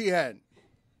ESPN.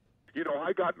 You know,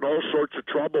 I got in all sorts of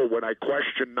trouble when I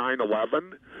questioned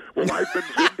 9/11. Well, I've been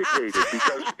vindicated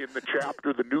because in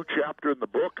the new chapter in the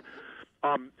book,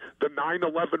 The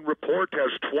 9/11 report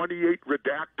has 28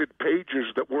 redacted pages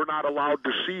that we're not allowed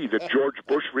to see, that George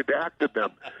Bush redacted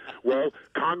them. Well,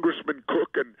 Congressman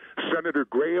Cook and Senator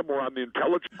Graham were on the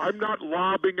intelligence. I'm not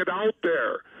lobbing it out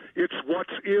there. It's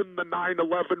what's in the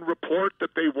 9/11 report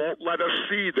that they won't let us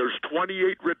see. There's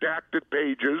 28 redacted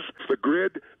pages. The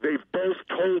grid, they've both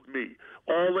told me.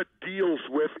 All it deals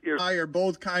with is... I are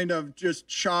both kind of just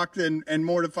shocked and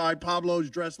mortified.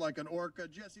 Pablo's dressed like an orca.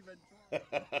 Jesse Ventura.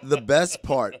 The best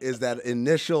part is that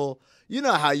initial, you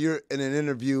know how you're in an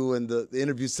interview and the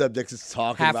interview subject is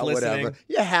talking Half about listening. whatever.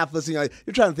 You're half listening.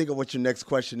 You're trying to think of what your next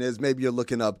question is. Maybe you're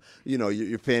looking up,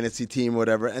 your fantasy team or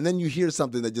whatever. And then you hear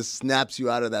something that just snaps you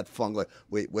out of that funk. Like,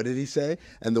 wait, what did he say?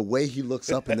 And the way he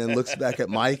looks up and then looks back at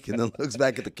Mike and then looks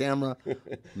back at the camera.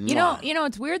 You know,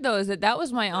 what's weird, though, is that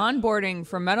was my onboarding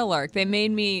for Metalark. They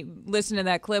made me listen to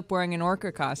that clip wearing an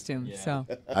orca costume. Yeah. So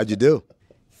how'd you do?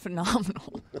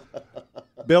 Phenomenal.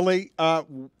 Billy,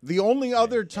 the only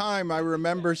other time I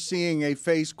remember seeing a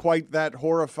face quite that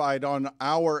horrified on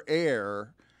our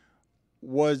air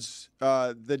was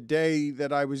the day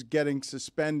that I was getting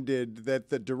suspended, that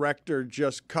the director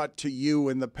just cut to you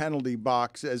in the penalty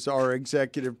box as our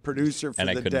executive producer for and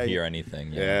the I day. couldn't hear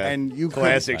anything. Yeah. And you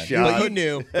classic couldn't- shot. But you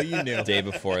knew. But you knew. The day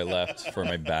before I left for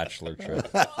my bachelor trip.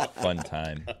 Fun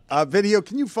time. Video,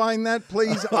 can you find that,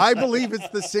 please? I believe it's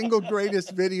the single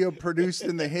greatest video produced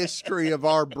in the history of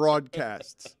our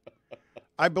broadcasts.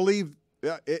 I believe,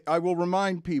 I will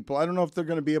remind people, I don't know if they're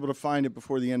going to be able to find it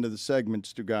before the end of the segment,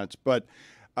 Stugotz, but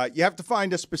you have to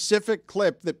find a specific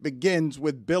clip that begins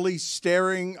with Billy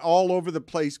staring all over the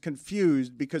place,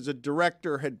 confused, because a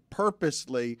director had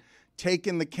purposely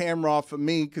taken the camera off of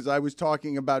me because I was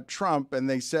talking about Trump, and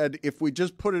they said, if we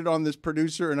just put it on this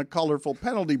producer in a colorful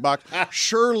penalty box,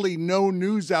 surely no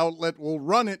news outlet will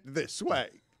run it this way.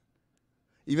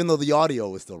 Even though the audio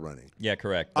was still running. Yeah,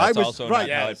 correct. That's also not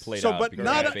how it played out. But because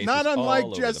my face not was all unlike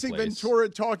over the Jesse place. Ventura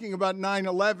talking about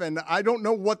 9/11, I don't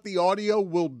know what the audio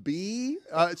will be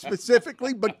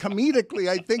specifically, but comedically,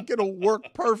 I think it'll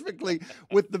work perfectly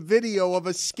with the video of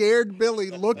a scared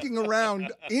Billy looking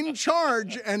around in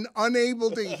charge and unable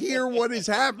to hear what is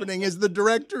happening as the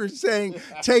director is saying,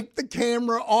 take the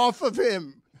camera off of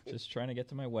him. Just trying to get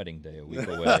to my wedding day a week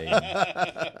away.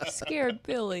 Scared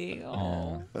Billy.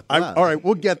 Oh. All right,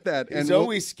 we'll get that. He's and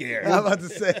always scared. I'm about to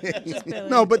say.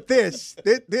 No, but this,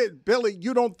 Billy,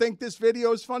 you don't think this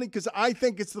video is funny? Because I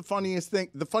think it's the funniest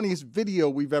video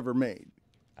we've ever made.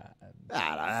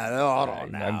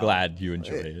 I'm glad you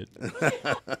enjoy it.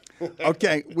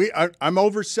 Okay, I'm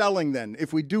overselling then.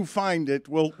 If we do find it,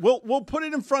 we'll put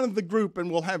it in front of the group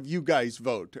and we'll have you guys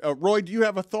vote. Roy, do you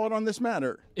have a thought on this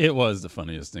matter? It was the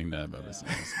funniest thing that I've ever seen.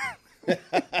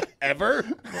 Ever?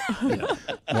 Yeah,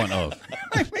 one of.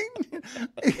 I mean,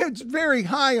 it's very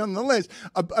high on the list.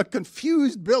 A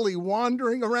confused Billy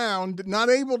wandering around, not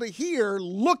able to hear,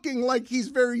 looking like he's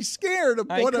very scared of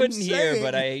what I'm saying. I couldn't hear,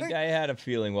 but I had a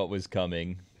feeling what was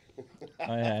coming.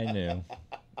 I knew.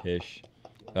 Ish.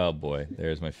 Oh, boy.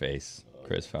 There's my face.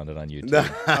 Chris found it on YouTube.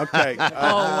 Okay. Oh,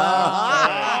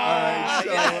 wow.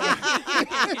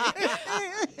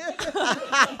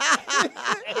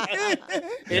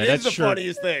 It is the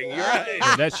funniest thing. You're right.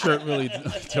 Yeah, that shirt really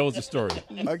tells the story.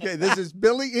 Okay, this is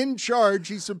Billy in charge.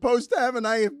 He's supposed to have an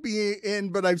IFB in,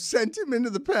 but I've sent him into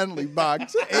the penalty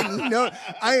box. And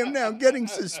I am now getting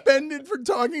suspended for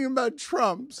talking about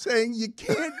Trump, saying you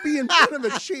can't be in front of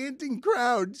a chanting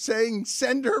crowd saying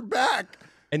send her back.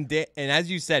 And as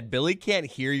you said, Billy can't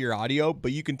hear your audio,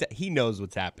 but you can. He knows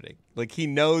what's happening. Like he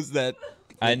knows that.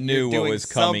 I knew what was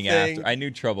coming something. after. I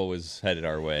knew trouble was headed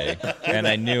our way, and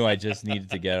I knew I just needed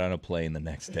to get on a plane the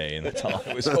next day, and that's all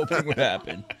I was hoping would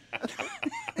happen.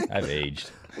 I've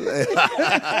aged.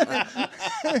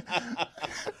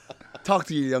 Talk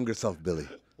to your younger self, Billy.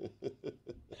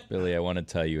 Billy, I want to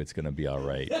tell you it's going to be all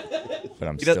right, but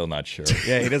I'm still not sure.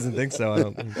 Yeah, he doesn't think so. I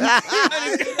don't. He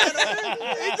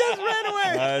just ran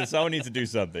away. Someone needs to do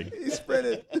something. He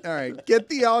sprinted. All right, get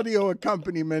the audio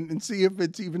accompaniment and see if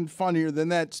it's even funnier than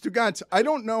that. Stugotz, I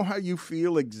don't know how you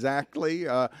feel exactly.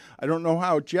 I don't know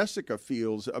how Jessica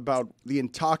feels about the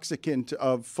intoxicant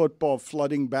of football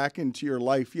flooding back into your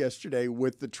life yesterday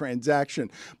with the transaction.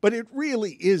 But it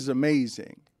really is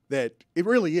amazing that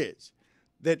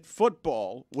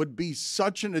football would be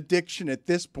such an addiction at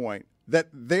this point that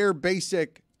their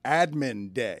basic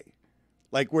admin day,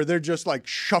 like where they're just like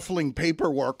shuffling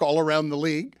paperwork all around the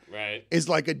league, right, is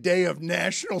like a day of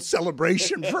national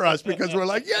celebration for us because we're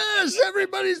like, yes,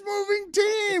 everybody's moving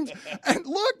teams. And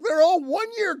look, they're all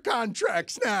one-year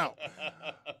contracts now.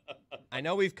 I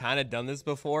know we've kind of done this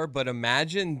before, but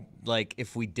imagine like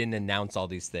if we didn't announce all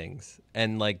these things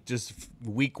and like just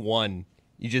week 1,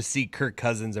 you just see Kirk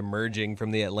Cousins emerging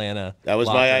from the Atlanta. That was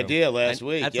locker my room. idea last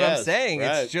week. That's yes, what I'm saying.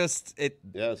 right. It's just it.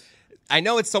 Yes. I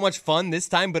know it's so much fun this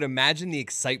time, but imagine the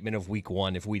excitement of week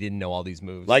 1 if we didn't know all these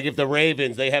moves. Like if the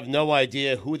Ravens, they have no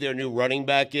idea who their new running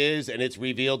back is, and it's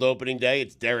revealed opening day,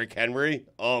 it's Derrick Henry.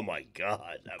 Oh, my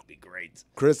God. That would be great.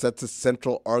 Chris, that's a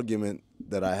central argument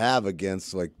that I have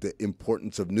against like the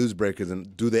importance of newsbreakers,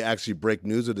 and do they actually break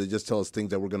news, or do they just tell us things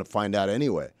that we're going to find out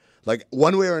anyway? Like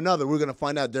one way or another, we're going to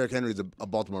find out Derrick Henry's a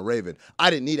Baltimore Raven.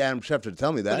 I didn't need Adam Schefter to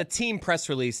tell me that. But a team press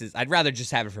releases, I'd rather just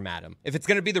have it from Adam. If it's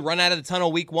going to be the run out of the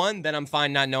tunnel week 1, then I'm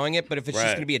fine not knowing it. But if it's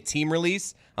just going to be a team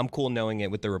release, I'm cool knowing it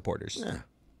with the reporters. Yeah.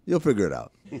 You'll figure it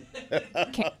out.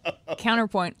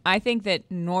 Counterpoint, I think that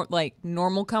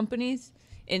normal companies,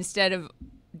 instead of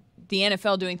the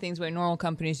NFL doing things the way normal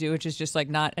companies do, which is just like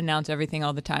not announce everything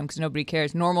all the time because nobody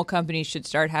cares. Normal companies should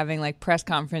start having like press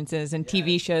conferences and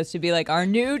TV shows to be like, our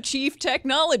new chief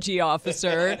technology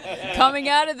officer coming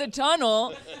out of the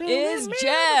tunnel is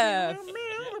Jeff.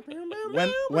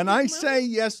 When I say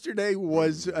yesterday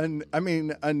was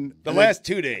the last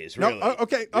 2 days, really. No,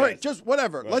 okay, all right, just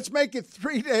whatever. Right. Let's make it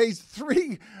 3 days,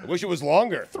 I wish it was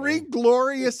longer. 3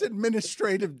 glorious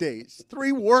administrative days,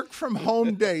 3 work from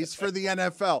home days for the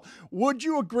NFL. Would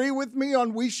you agree with me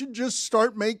on we should just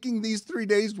start making these 3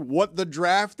 days what the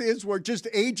draft is, where just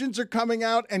agents are coming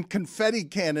out and confetti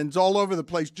cannons all over the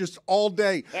place just all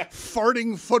day,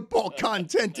 farting football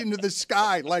content into the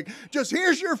sky. Like, just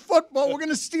here's your football. We're going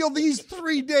to steal these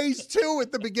 3 days too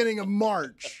at the beginning of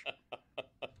March.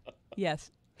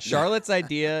 Yes. Charlotte's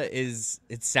idea is,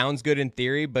 it sounds good in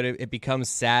theory, but it becomes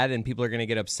sad and people are going to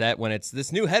get upset when it's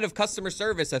this new head of customer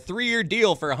service, a 3-year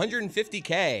deal for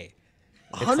 $150K.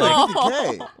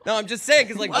 $150K. No, I'm just saying,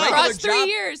 because like across 3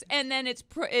 years, and then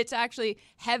it's actually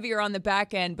heavier on the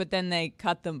back end, but then they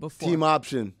cut them before. Team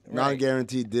option,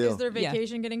 non-guaranteed deal. Is their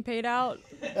vacation getting paid out?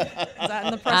 Is that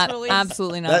in the press release?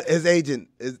 Absolutely not. The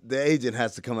agent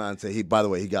has to come out and say, "He, by the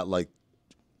way, he got like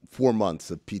 4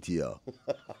 months of PTO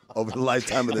over the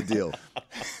lifetime of the deal."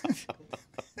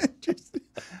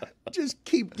 Just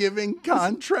keep giving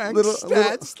contract little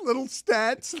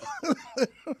stats.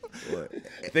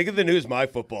 Think of the news my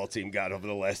football team got over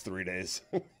the last 3 days.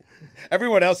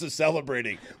 Everyone else is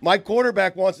celebrating. My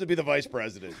quarterback wants to be the vice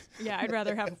president. Yeah, I'd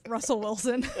rather have Russell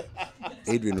Wilson.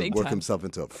 Adrian would work himself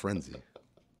into a frenzy.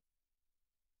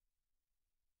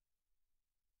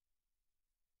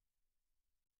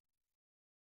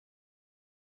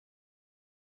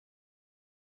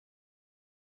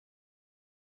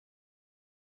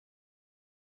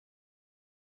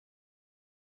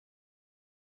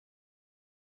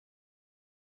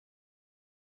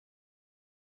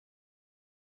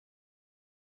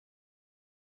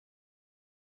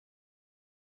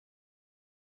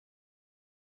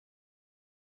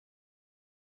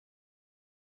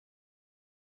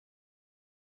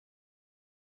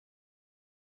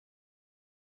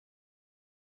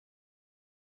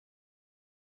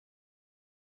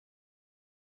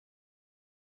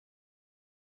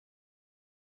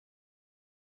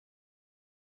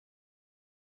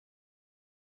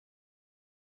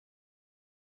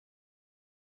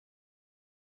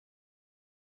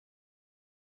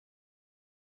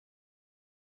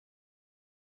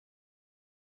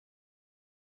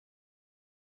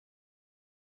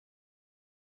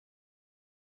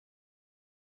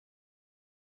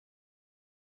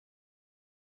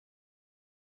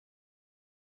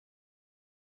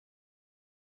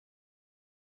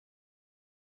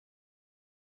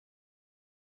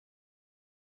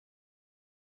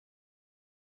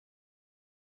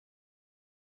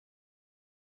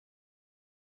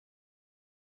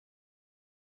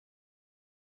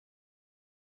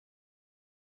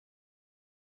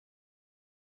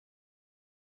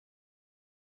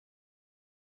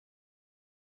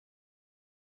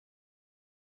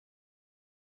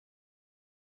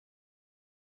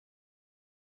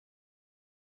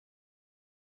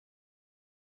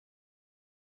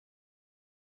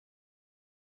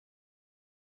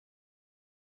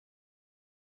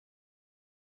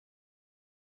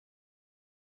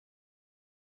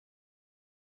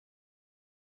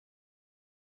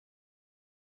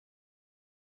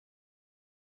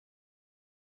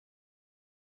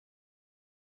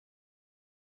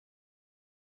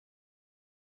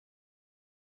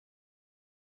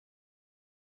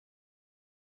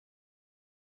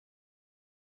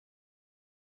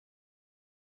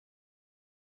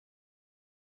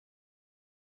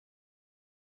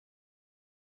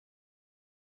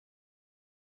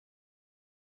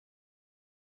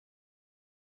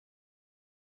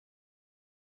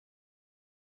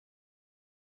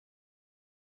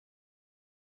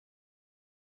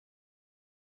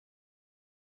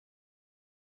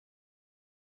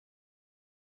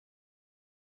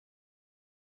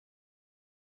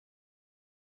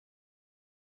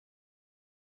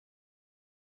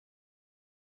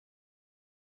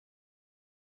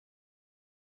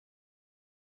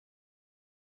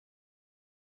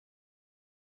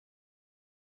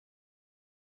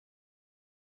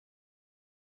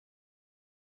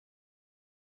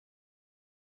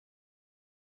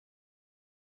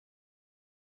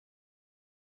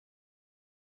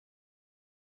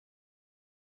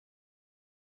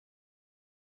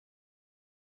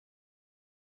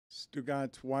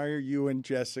 Stugotz, why are you and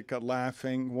Jessica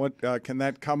laughing? What can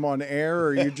that come on air, or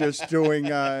are you just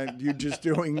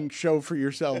doing show for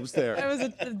yourselves there? It was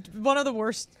one of the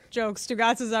worst jokes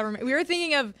Stugotz has ever made. We were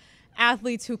thinking of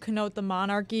athletes who connote the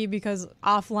monarchy because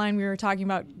offline we were talking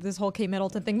about this whole Kate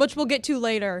Middleton thing, which we'll get to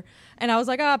later. And I was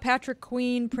like, Patrick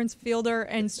Queen, Prince Fielder,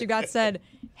 and Stugotz said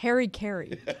Harry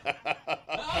Carey.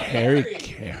 Harry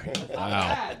Carey.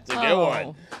 Wow. It's a good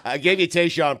one. I gave you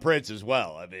Tayshaun Prince as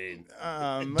well. I mean,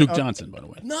 Duke Johnson, by the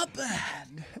way. Not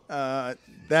bad.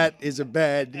 That is a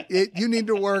bad. You need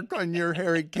to work on your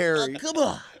Harry Carey. Come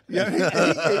on. Yeah,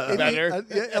 better.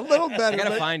 A little better. I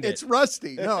gotta but find it. It's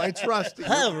rusty. No, it's rusty.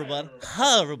 Hi, everybody.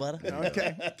 Hi, everybody.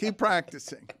 Okay, keep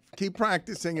practicing. Keep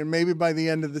practicing, and maybe by the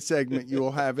end of the segment, you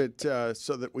will have it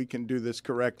so that we can do this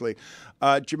correctly.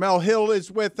 Jamel Hill is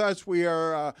with us. We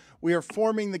are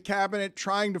forming the cabinet,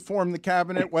 trying to form the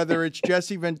cabinet, whether it's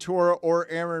Jesse Ventura or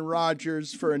Aaron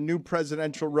Rodgers for a new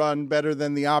presidential run, better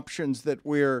than the options that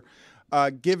we're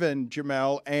given,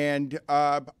 Jamel. And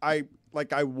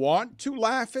I want to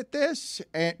laugh at this,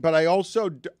 but I also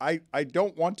I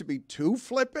don't want to be too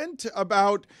flippant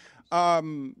about.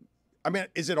 I mean,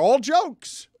 is it all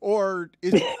jokes, or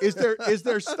is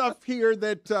there stuff here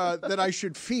that I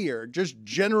should fear? Just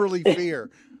generally fear.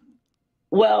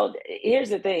 Well, here's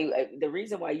the thing: the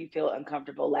reason why you feel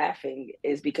uncomfortable laughing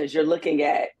is because you're looking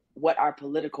at what our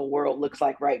political world looks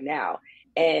like right now,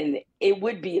 and it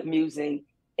would be amusing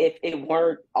if it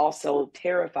weren't also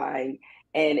terrifying.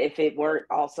 And if it weren't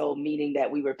also meaning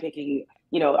that we were picking,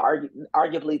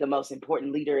 arguably the most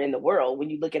important leader in the world, when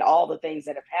you look at all the things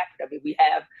that have happened, I mean, we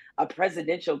have a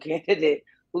presidential candidate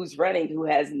who's running,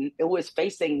 who is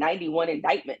facing 91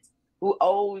 indictments, who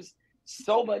owes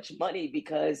so much money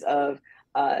because of,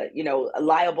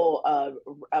 liable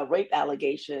rape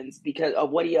allegations, because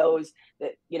of what he owes,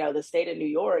 the state of New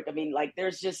York. I mean, like,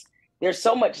 there's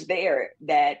so much there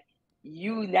that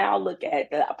you now look at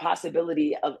the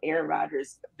possibility of Aaron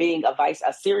Rodgers being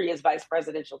a serious vice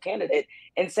presidential candidate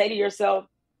and say to yourself,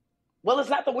 well, it's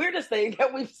not the weirdest thing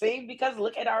that we've seen, because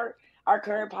look at our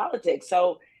current politics.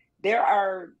 So there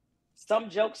are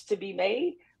some jokes to be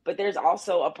made, but there's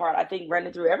also a part, I think,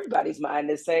 running through everybody's mind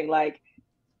that's saying, like,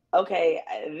 okay,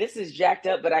 this is jacked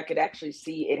up, but I could actually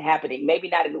see it happening. Maybe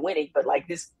not in winning, but like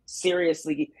this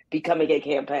seriously becoming a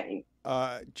campaign.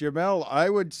 Jamel, I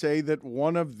would say that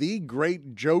one of the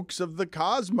great jokes of the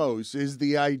cosmos is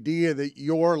the idea that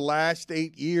your last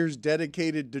 8 years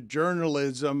dedicated to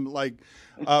journalism,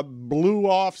 blew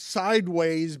off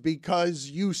sideways because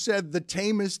you said the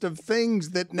tamest of things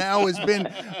that now has been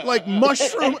like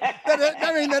mushroom.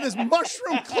 That is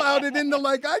mushroom clouded into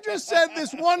I just said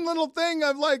this one little thing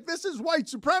of this is white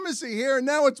supremacy here, and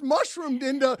now it's mushroomed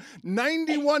into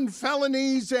 91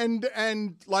 felonies and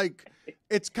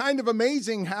it's kind of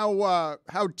amazing how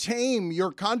tame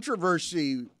your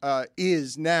controversy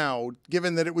is now,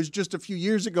 given that it was just a few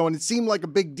years ago and it seemed like a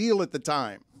big deal at the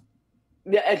time.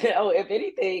 Yeah, if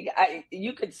anything,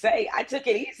 you could say I took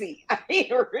it easy. I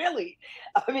mean, really.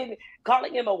 I mean,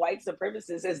 calling him a white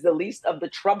supremacist is the least of the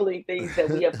troubling things that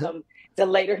we have come to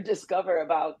later discover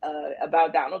about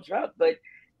Donald Trump. But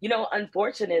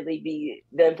unfortunately,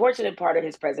 the unfortunate part of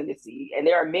his presidency, and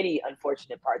there are many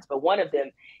unfortunate parts, but one of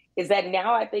them is that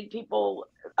now I think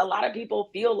a lot of people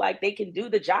feel like they can do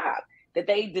the job, that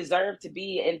they deserve to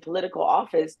be in political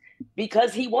office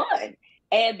because he won.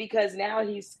 And because now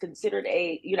he's considered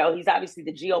he's obviously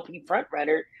the GOP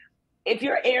frontrunner. If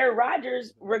you're Aaron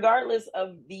Rodgers, regardless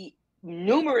of the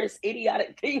numerous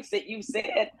idiotic things that you've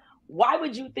said, why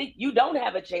would you think you don't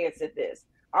have a chance at this?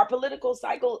 Our political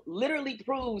cycle literally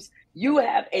proves you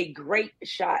have a great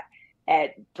shot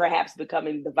at perhaps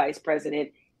becoming the vice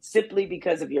president, simply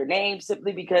because of your name,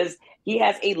 simply because he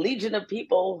has a legion of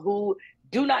people who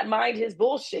do not mind his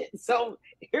bullshit. So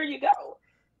here you go.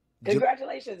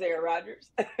 Congratulations, Aaron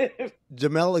Rodgers.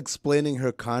 Jamel explaining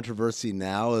her controversy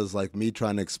now is like me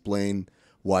trying to explain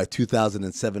why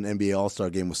 2007 NBA All-Star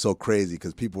Game was so crazy,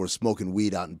 because people were smoking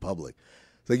weed out in public.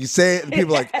 It's like you say it and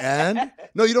people are like, and?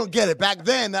 No, you don't get it. Back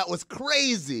then, that was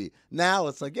crazy. Now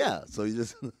it's like, yeah, so you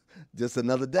just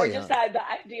another day. Or just the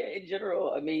idea in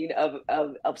general, I mean,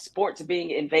 of sports being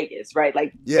in Vegas, right?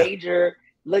 Like major,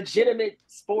 legitimate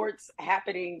sports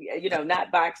happening,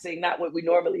 not boxing, not what we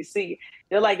normally see.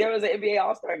 They're like, there was an NBA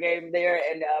All-Star Game there,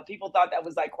 and people thought that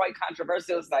was quite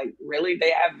controversial. It's like, really?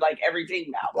 They have every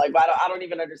team now. I don't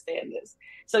even understand this.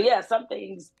 So yeah, some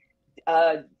things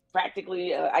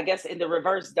practically, I guess in the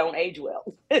reverse, don't age well.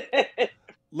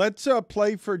 Let's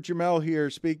play for Jamel here.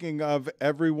 Speaking of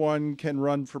everyone can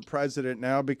run for president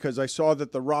now, because I saw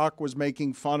that The Rock was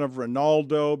making fun of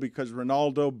Ronaldo because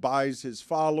Ronaldo buys his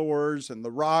followers, and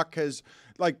The Rock has,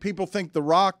 like, people think The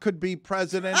Rock could be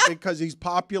president because he's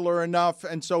popular enough.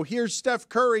 And so here's Steph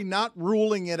Curry not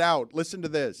ruling it out. Listen to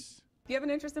this. Do you have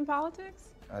an interest in politics?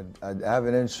 I have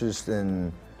an interest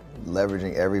in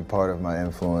leveraging every part of my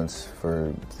influence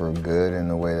for good in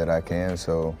the way that I can.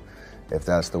 So if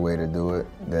that's the way to do it,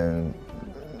 then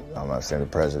I'm not saying the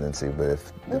presidency, but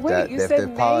if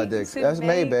politics, that's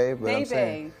May, babe, but I'm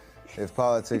saying if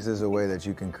politics is a way that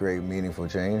you can create meaningful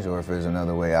change, or if there's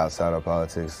another way outside of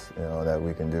politics, that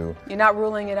we can do. You're not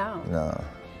ruling it out? No.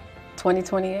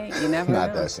 2028, you never know.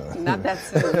 Not that soon. Not that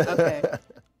soon, okay.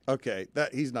 Okay,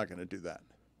 he's not going to do that.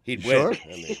 He'd Sure.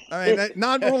 win. I mean,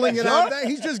 not ruling it out.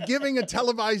 He's just giving a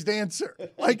televised answer.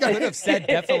 Like I could have said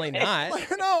definitely not.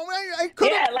 No, I could.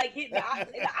 Yeah, like the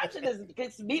option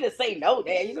is me to say no,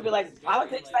 Dan. You could be like,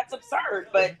 politics, that's absurd,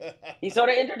 but he sort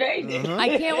of entertained it.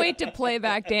 I can't wait to play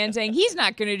back Dan saying he's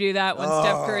not going to do that when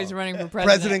Steph Curry's running for president.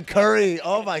 President Curry.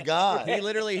 Oh my God. He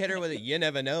literally hit her with a "you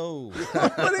never know."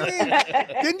 What do you mean?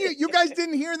 Didn't you guys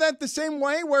didn't hear that the same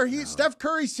way? Where Steph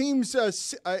Curry seems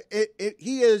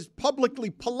he is publicly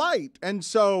polite, and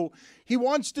so he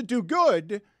wants to do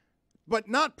good, but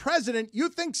not president. You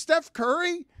think Steph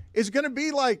Curry is going to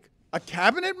be like a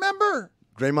cabinet member?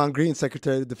 Draymond Green,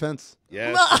 Secretary of Defense.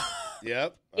 Yes.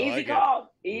 Yep. Easy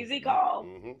call. Easy call.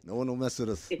 No one will mess with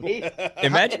us.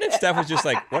 Imagine if Steph was just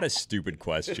like, what a stupid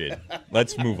question.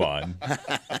 Let's move on.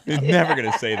 He's never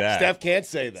going to say that. Steph can't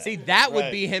say that. See, that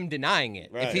would be him denying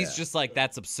it. Right. If he's just like,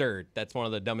 that's absurd. That's one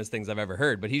of the dumbest things I've ever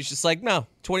heard. But he's just like, no,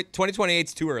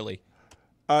 2028's too early.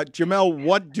 Jamel,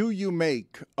 what do you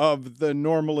make of the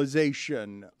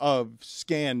normalization of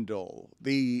scandal?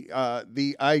 The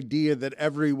idea that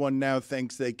everyone now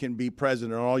thinks they can be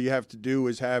president. All you have to do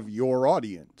is have your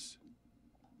audience.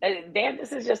 Dan,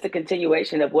 this is just a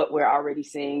continuation of what we're already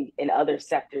seeing in other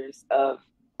sectors of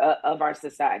our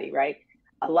society, right?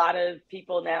 A lot of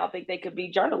people now think they could be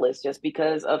journalists just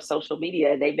because of social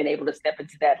media, and they've been able to step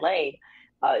into that lane.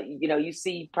 You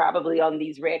see probably on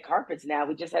these red carpets now,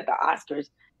 we just had the Oscars,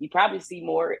 you probably see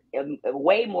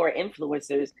way more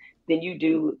influencers than you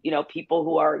do, people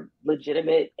who are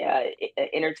legitimate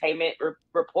entertainment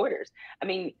reporters. I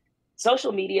mean,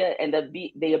 social media and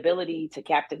the ability to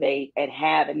captivate and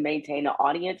have and maintain an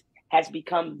audience has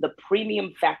become the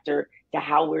premium factor to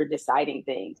how we're deciding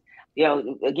things.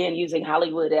 Again, using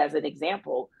Hollywood as an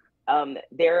example,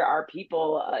 there are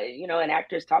people, and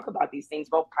actors talk about these things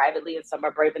both privately, and some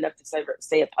are brave enough to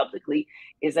say it publicly,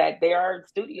 is that there are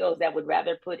studios that would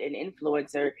rather put an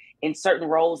influencer in certain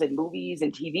roles in movies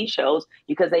and TV shows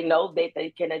because they know that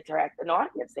they can attract an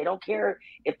audience. They don't care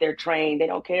if they're trained. They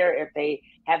don't care if they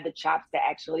have the chops to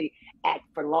actually act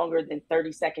for longer than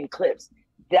 30-second clips.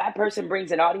 That person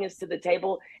brings an audience to the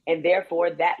table, and therefore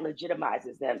that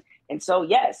legitimizes them. And so,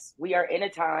 yes, we are in a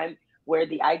time where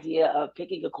the idea of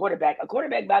picking a quarterback,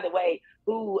 by the way,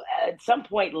 who at some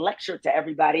point lectured to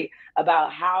everybody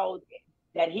about how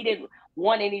that he didn't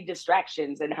want any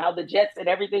distractions and how the Jets and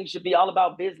everything should be all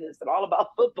about business and all about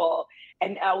football.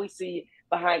 And now we see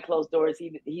behind closed doors,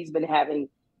 he's been having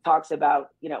talks about,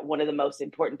 one of the most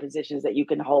important positions that you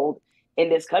can hold in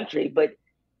this country. But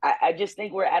I just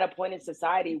think we're at a point in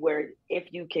society where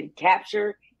if you can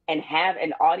capture and have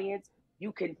an audience,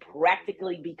 you can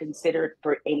practically be considered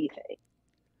for anything.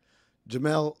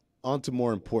 Jamel, on to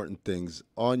more important things.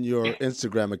 On your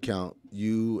Instagram account,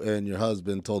 you and your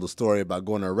husband told a story about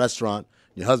going to a restaurant.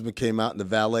 Your husband came out and the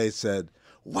valet said,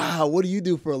 "Wow, what do you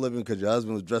do for a living?" Because your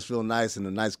husband was dressed real nice and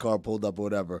a nice car pulled up or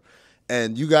whatever.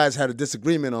 And you guys had a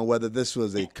disagreement on whether this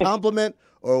was a compliment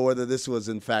or whether this was,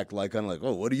 in fact, like, kind of like,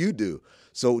 oh, what do you do?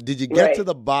 So did you get to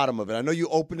the bottom of it? I know you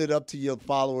opened it up to your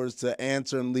followers to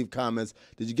answer and leave comments.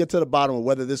 Did you get to the bottom of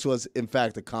whether this was, in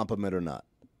fact, a compliment or not?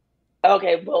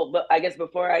 Okay, well, but I guess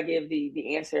before I give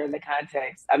the answer and the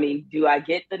context, I mean, do I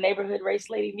get the neighborhood race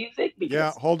lady music? Because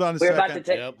yeah, hold on a we're second. About to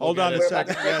take, hold on a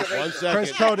second. Yes. 1 second.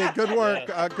 Chris Cody, good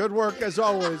work. Good work as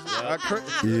always.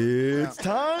 It's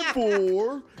time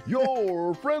for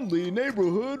your friendly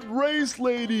neighborhood race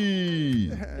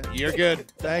lady. You're good.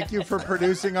 Thank you for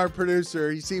producing our producer.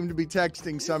 He seemed to be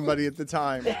texting somebody at the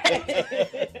time.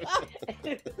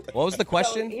 What was the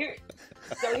question?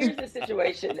 So here's the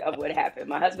situation of what happened.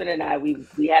 My husband and I, we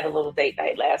had a little date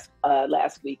night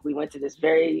last week. We went to this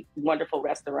very wonderful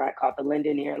restaurant called The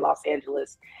Linden here in Los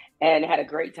Angeles and had a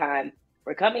great time.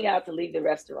 We're coming out to leave the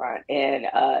restaurant, and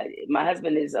my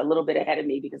husband is a little bit ahead of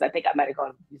me because I think I might have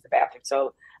gone to use the bathroom.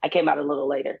 So I came out a little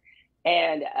later.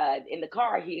 And in the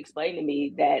car, he explained to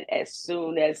me that as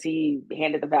soon as he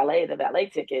handed the valet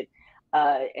ticket,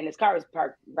 and his car was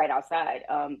parked right outside,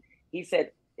 he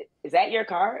said, "Is that your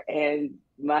car?" And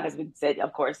my husband said,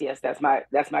 "Of course, yes, that's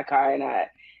my car."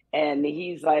 And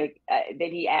he's like,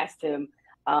 then he asked him,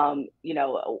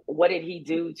 what did he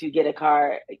do to get a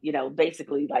car,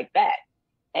 basically like that.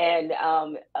 And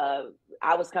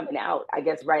I was coming out, I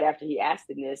guess, right after he asked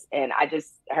him this, and I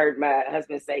just heard my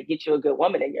husband say, "Get you a good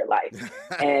woman in your life."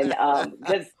 And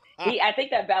because I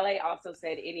think that valet also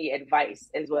said, "Any advice?"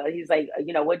 as well. He's like,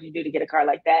 "What did you do to get a car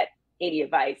like that? Any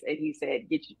advice?" And he said,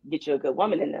 "Get you a good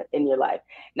woman in your life."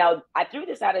 Now, I threw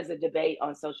this out as a debate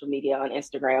on social media, on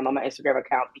Instagram, on my Instagram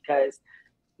account, because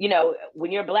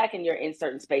when you're Black and you're in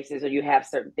certain spaces or you have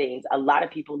certain things, a lot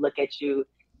of people look at you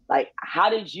like, "How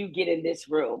did you get in this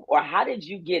room?" Or "How did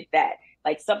you get that?"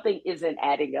 Like, something isn't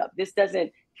adding up. This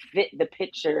doesn't fit the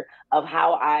picture of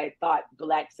how I thought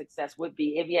Black success would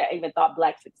be, if you even thought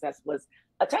Black success was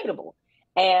attainable.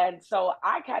 And so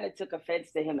I kind of took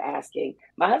offense to him asking.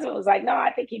 My husband was like, "No,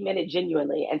 I think he meant it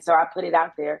genuinely." And so I put it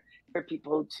out there for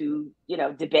people to,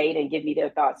 debate and give me their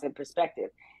thoughts and perspective.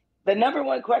 The number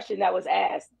one question that was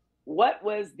asked: what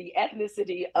was the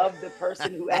ethnicity of the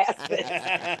person who asked this?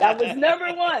 That was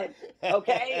number one,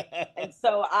 okay? And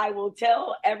so I will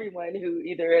tell everyone who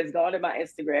either has gone to my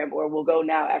Instagram or will go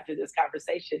now after this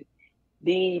conversation,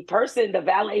 the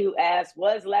valet who asked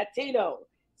was Latino.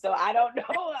 So I don't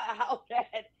know how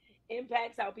that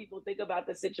impacts how people think about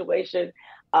the situation,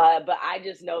 but I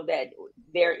just know that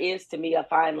there is, to me, a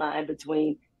fine line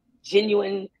between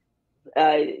genuine,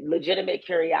 legitimate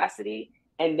curiosity,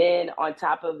 and then on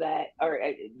top of that, or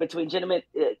between genuine,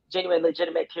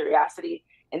 legitimate curiosity,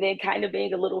 and then kind of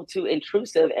being a little too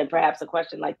intrusive, and perhaps a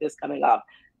question like this coming off,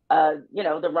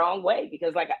 the wrong way.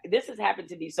 Because this has happened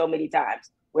to me so many times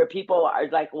where people are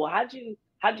like, "Well, how'd you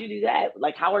do that?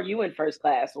 Like, how are you in first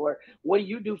class? Or what do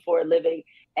you do for a living?"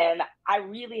 And I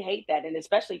really hate that. And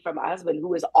especially from my husband,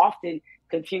 who is often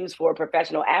confused for a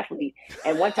professional athlete.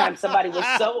 And one time somebody was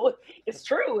it's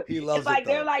true. He loves it's like, it,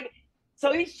 they're like,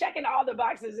 so he's checking all the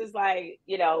boxes. It's like,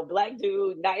 Black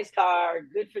dude, nice car,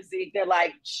 good physique. They're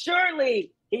like,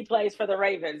 surely he plays for the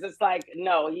Ravens. It's like,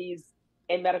 no, he's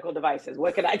in medical devices.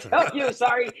 What can I tell you?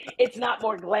 Sorry, it's not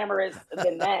more glamorous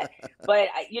than that. But,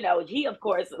 he, of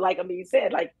course, like Amin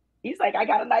said, he's like, "I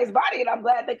got a nice body and I'm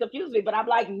glad they confused me." But I'm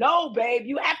like, "No, babe,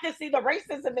 you have to see the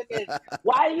racism in this.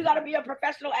 Why do you got to be a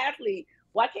professional athlete?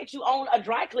 Why can't you own a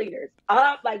dry cleaners?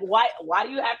 Why do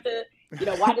you have to,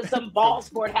 why does some ball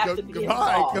sport have to be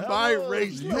involved?" Goodbye,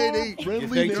 race lady.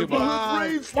 Friendly neighborhood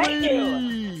race Thank lady.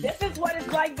 you. This is what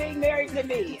it's like being married to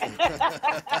me.